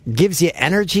like, gives you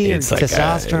energy and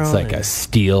testosterone. It's like a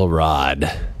steel rod.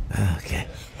 Okay.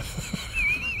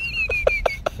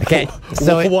 Okay,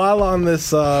 so while on this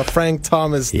Frank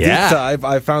Thomas deep dive,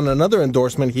 I found another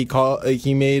endorsement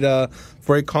he made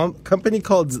for a company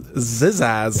called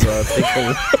Zizaz.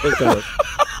 Take a look.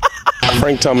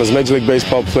 Frank Thomas, Major League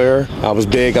Baseball player. I was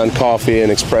big on coffee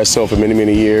and espresso for many,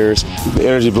 many years. The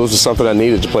energy boost was something I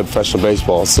needed to play professional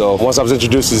baseball. So once I was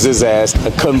introduced to Zizaz,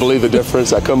 I couldn't believe the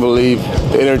difference. I couldn't believe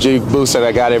the energy boost that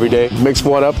I got every day. Mix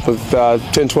one up with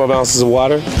 10, 12 ounces of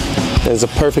water. It's a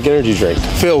perfect energy drink,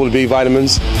 filled with B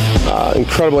vitamins,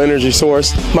 incredible energy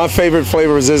source. My favorite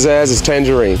flavor of Zizaz is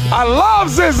tangerine. I love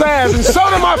Zizaz, and so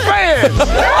do my fans. Pick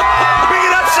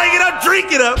it up, shake it up,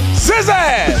 drink it up.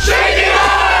 Zizaz! Shake it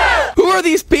up! Who are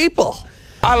these people?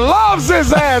 I love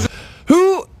Zizaz.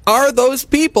 Who are those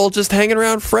people just hanging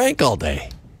around Frank all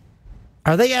day?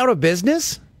 Are they out of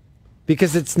business?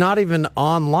 Because it's not even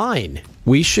online.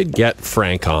 We should get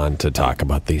Frank on to talk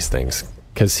about these things,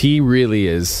 because he really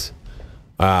is...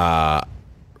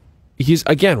 he's,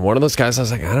 again, one of those guys I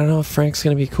was like, I don't know if Frank's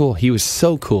going to be cool. He was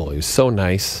so cool. He was so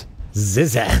nice.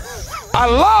 Zizaz. I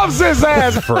love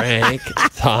Zizaz. Frank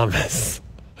Thomas.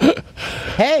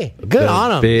 Hey, good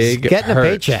on him. Big getting hurt. a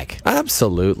paycheck.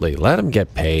 Absolutely. Let him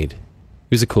get paid.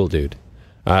 He was a cool dude.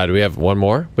 Do we have one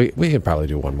more? We can probably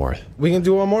do one more. We can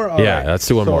do one more? All right. Let's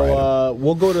do one more. So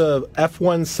we'll go to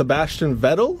F1 Sebastian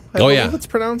Vettel. I believe it's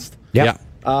pronounced. Yeah.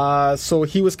 So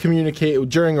he was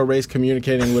during a race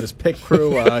communicating with his pit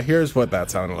crew. Here's what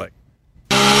that sounded like.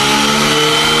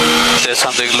 There's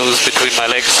something loose between my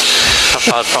legs,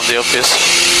 apart from the obvious.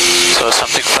 So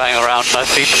something flying around my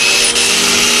feet.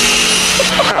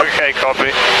 Okay,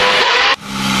 copy.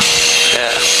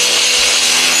 Yeah.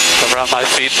 Around my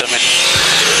feet, I mean,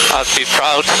 I'd be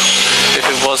proud if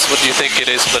it was what you think it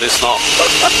is, but it's not.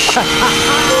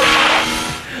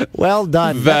 Well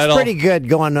done. Vettel. That's pretty good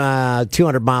going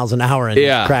 200 miles an hour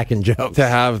and cracking jokes. To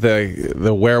have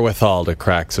the wherewithal to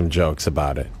crack some jokes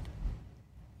about it.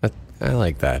 I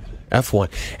like that. F1.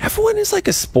 F1 is like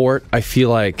a sport, I feel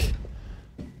like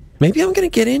maybe I'm going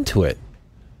to get into it.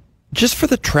 Just for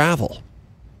the travel.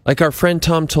 Like our friend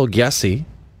Tom Tolgesi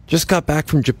just got back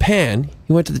from Japan.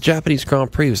 He went to the Japanese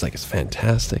Grand Prix. He was like, it's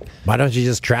fantastic. Why don't you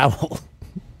just travel?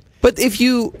 But if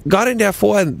you got into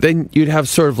F1, then you'd have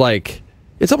sort of like,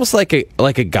 it's almost like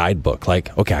a guidebook.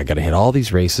 Like, okay, I got to hit all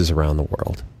these races around the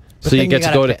world. But so you get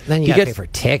to go to, then you got to pay for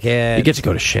tickets. You get to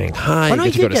go to Shanghai. Why You don't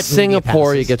get to you go to get Singapore.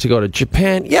 movie You get to go to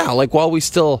Japan. Yeah, like while we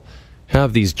still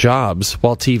have these jobs,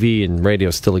 while TV and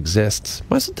radio still exists,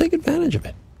 might as well take advantage of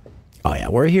it. Oh yeah,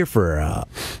 we're here for.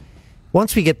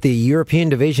 Once we get the European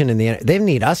division in they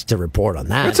need us to report on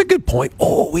that. That's a good point.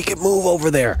 Oh, we could move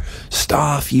over there.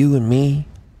 Staff, you and me.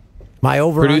 My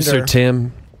Producer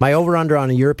Tim. My over-under on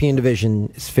a European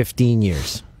division is 15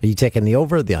 years. Are you taking the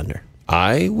over or the under?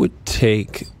 I would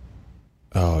take...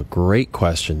 Oh, great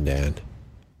question, Dan.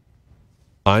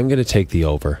 I'm going to take the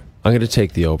over.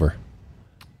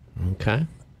 Okay.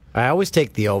 I always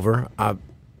take the over.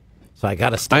 So I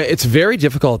got to stop. It's very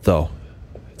difficult, though.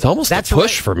 It's almost a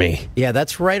push for me. Yeah,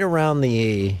 that's right around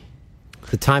the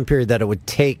time period that it would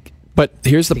take. But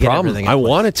here's the problem. I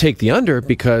want to take the under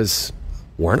because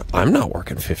I'm not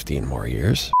working 15 more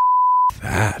years.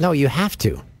 That. No, you have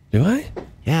to. Do I?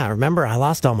 Yeah, remember, I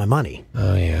lost all my money.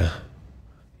 Oh, yeah.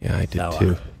 Yeah, I did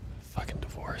too. Fucking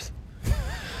divorce.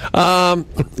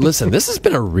 Listen, this has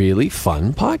been a really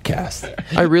fun podcast.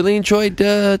 I really enjoyed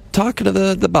talking to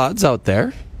the bahds out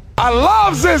there. I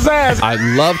love Zizaz. I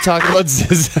love talking about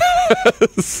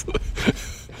Zizaz.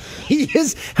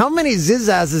 How many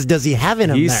Zizazes does he have in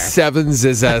him? He's there? 7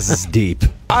 Zizazes deep.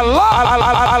 I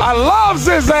love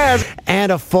Zizaz.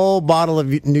 And a full bottle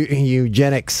of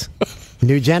eugenics.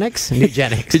 Nugenics?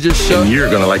 He just shows.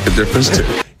 You're gonna like the difference too.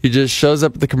 He just shows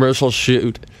up at the commercial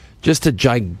shoot, just a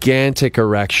gigantic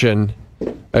erection,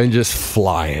 and just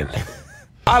flying.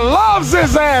 I love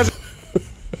Zizaz.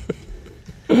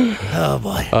 Oh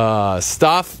boy.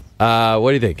 Staff, what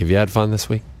do you think? Have you had fun this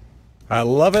week? I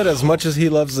love it as much as he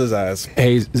loves his ass.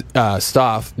 Hey,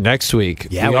 Staff, next week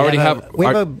we already have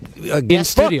a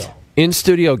guest in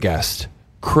studio guest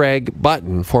Craig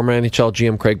Button, former NHL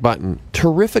GM Craig Button,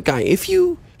 terrific guy. If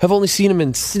you have only seen him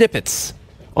in snippets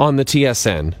on the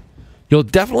TSN, you'll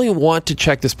definitely want to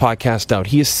check this podcast out.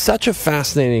 He is such a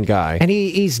fascinating guy, and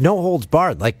he's no holds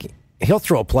barred. Like he'll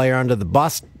throw a player under the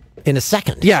bus in a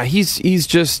second. Yeah, he's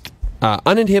just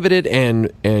uninhibited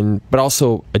but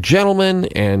also a gentleman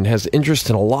and has interest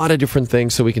in a lot of different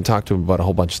things. So we can talk to him about a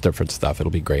whole bunch of different stuff.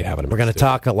 It'll be great having him. We're going to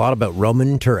talk a lot about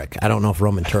Roman Turek. I don't know if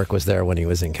Roman Turek was there when he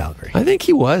was in Calgary. I think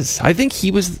he was.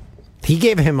 He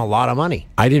gave him a lot of money.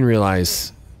 I didn't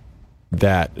realize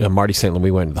that Marty St.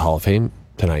 Louis went to the Hall of Fame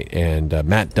tonight, and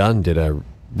Matt Dunn did a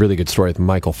really good story with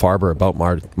Michael Farber about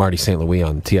Marty St. Louis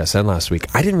on TSN last week.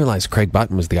 I didn't realize Craig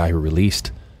Button was the guy who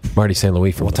released Marty St.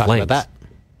 Louis from the Flames. We'll talk about that.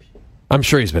 I'm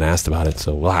sure he's been asked about it,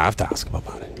 so we'll have to ask him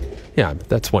about it. Yeah,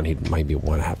 that's one he might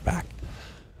want to have back.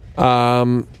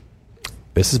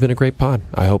 This has been a great pod.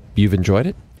 I hope you've enjoyed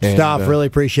it. Stop. Really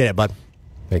appreciate it, bud.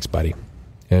 Thanks, buddy.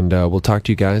 And we'll talk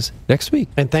to you guys next week.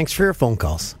 And thanks for your phone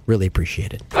calls. Really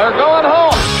appreciate it. They're going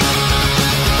home.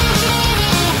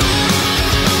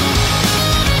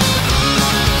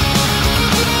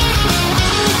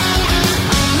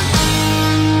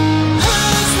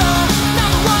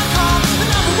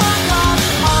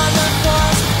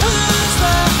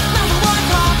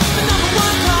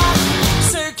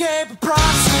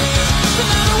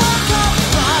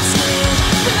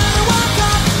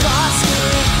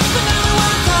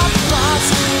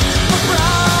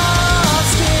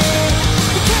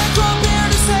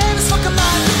 Save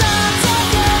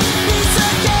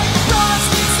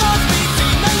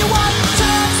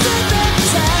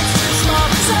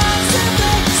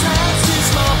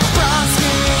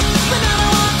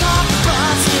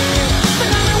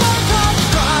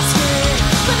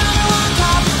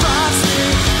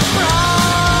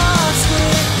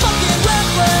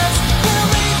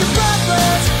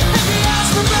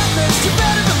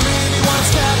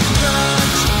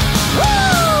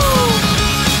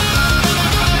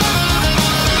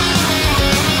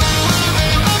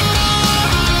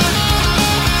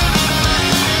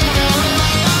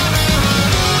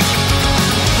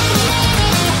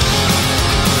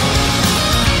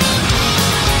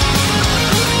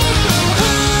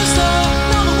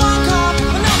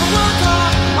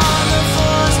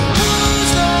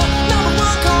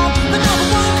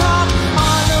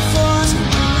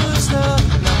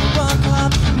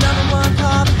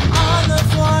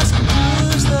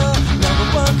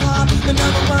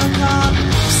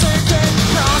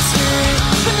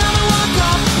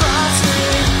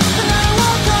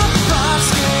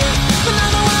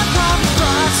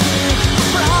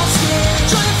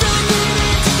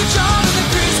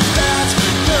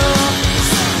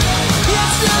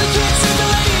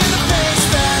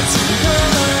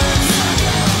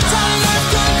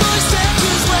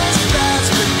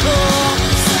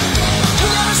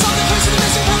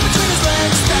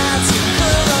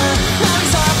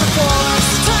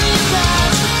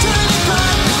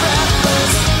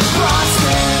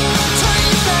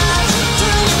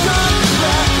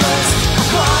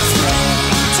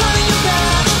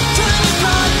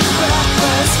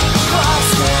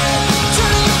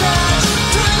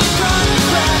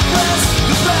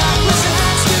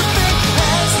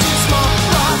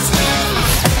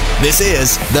This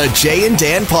is the Jay and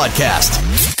Dan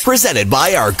Podcast, presented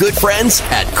by our good friends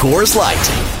at Coors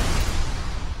Light.